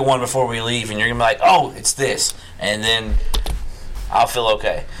think of one before we leave, and you're gonna be like, "Oh, it's this," and then I'll feel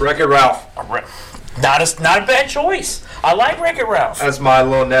okay. Wreck-It Ralph. Not a bad choice. I like Wreck-It Ralph. That's my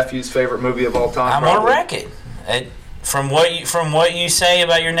little nephew's favorite movie of all time. I'm gonna wreck it. From what you say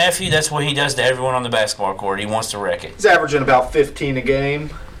about your nephew, that's what he does to everyone on the basketball court. He wants to wreck it. He's averaging about 15 a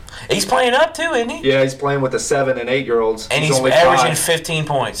game. He's playing up too, isn't he? Yeah, he's playing with the 7 and 8-year-olds. And he's only averaging 15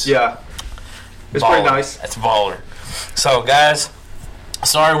 points. Yeah, it's pretty nice. That's baller. So, guys,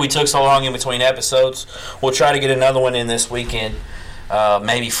 sorry we took so long in between episodes. We'll try to get another one in this weekend.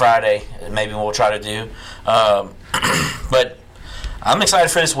 Maybe Friday. Maybe we'll try to do. But I'm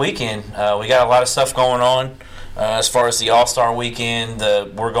excited for this weekend. We got a lot of stuff going on. As far as the All-Star weekend,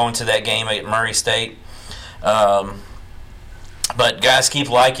 we're going to that game at Murray State. But guys, keep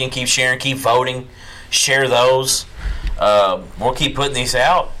liking, keep sharing, keep voting. Share those. We'll keep putting these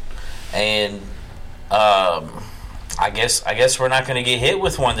out. And I guess we're not going to get hit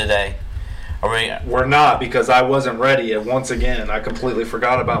with one today. We're not, because I wasn't ready. And once again, I completely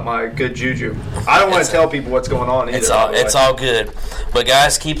forgot about my good juju. I don't want to tell people what's going on either. It's all good. But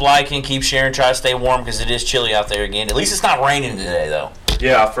guys, keep liking, keep sharing, try to stay warm because it is chilly out there again. At least it's not raining today, though.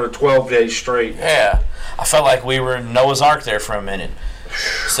 Yeah, for 12 days straight. Yeah. I felt like we were in Noah's Ark there for a minute.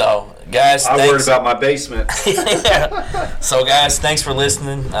 So, guys, I worried about my basement. Yeah. So, guys, thanks for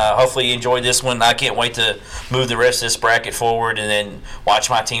listening. Hopefully you enjoyed this one. I can't wait to move the rest of this bracket forward and then watch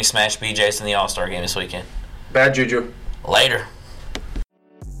my team smash BJ's in the All-Star game this weekend. Bad juju. Later.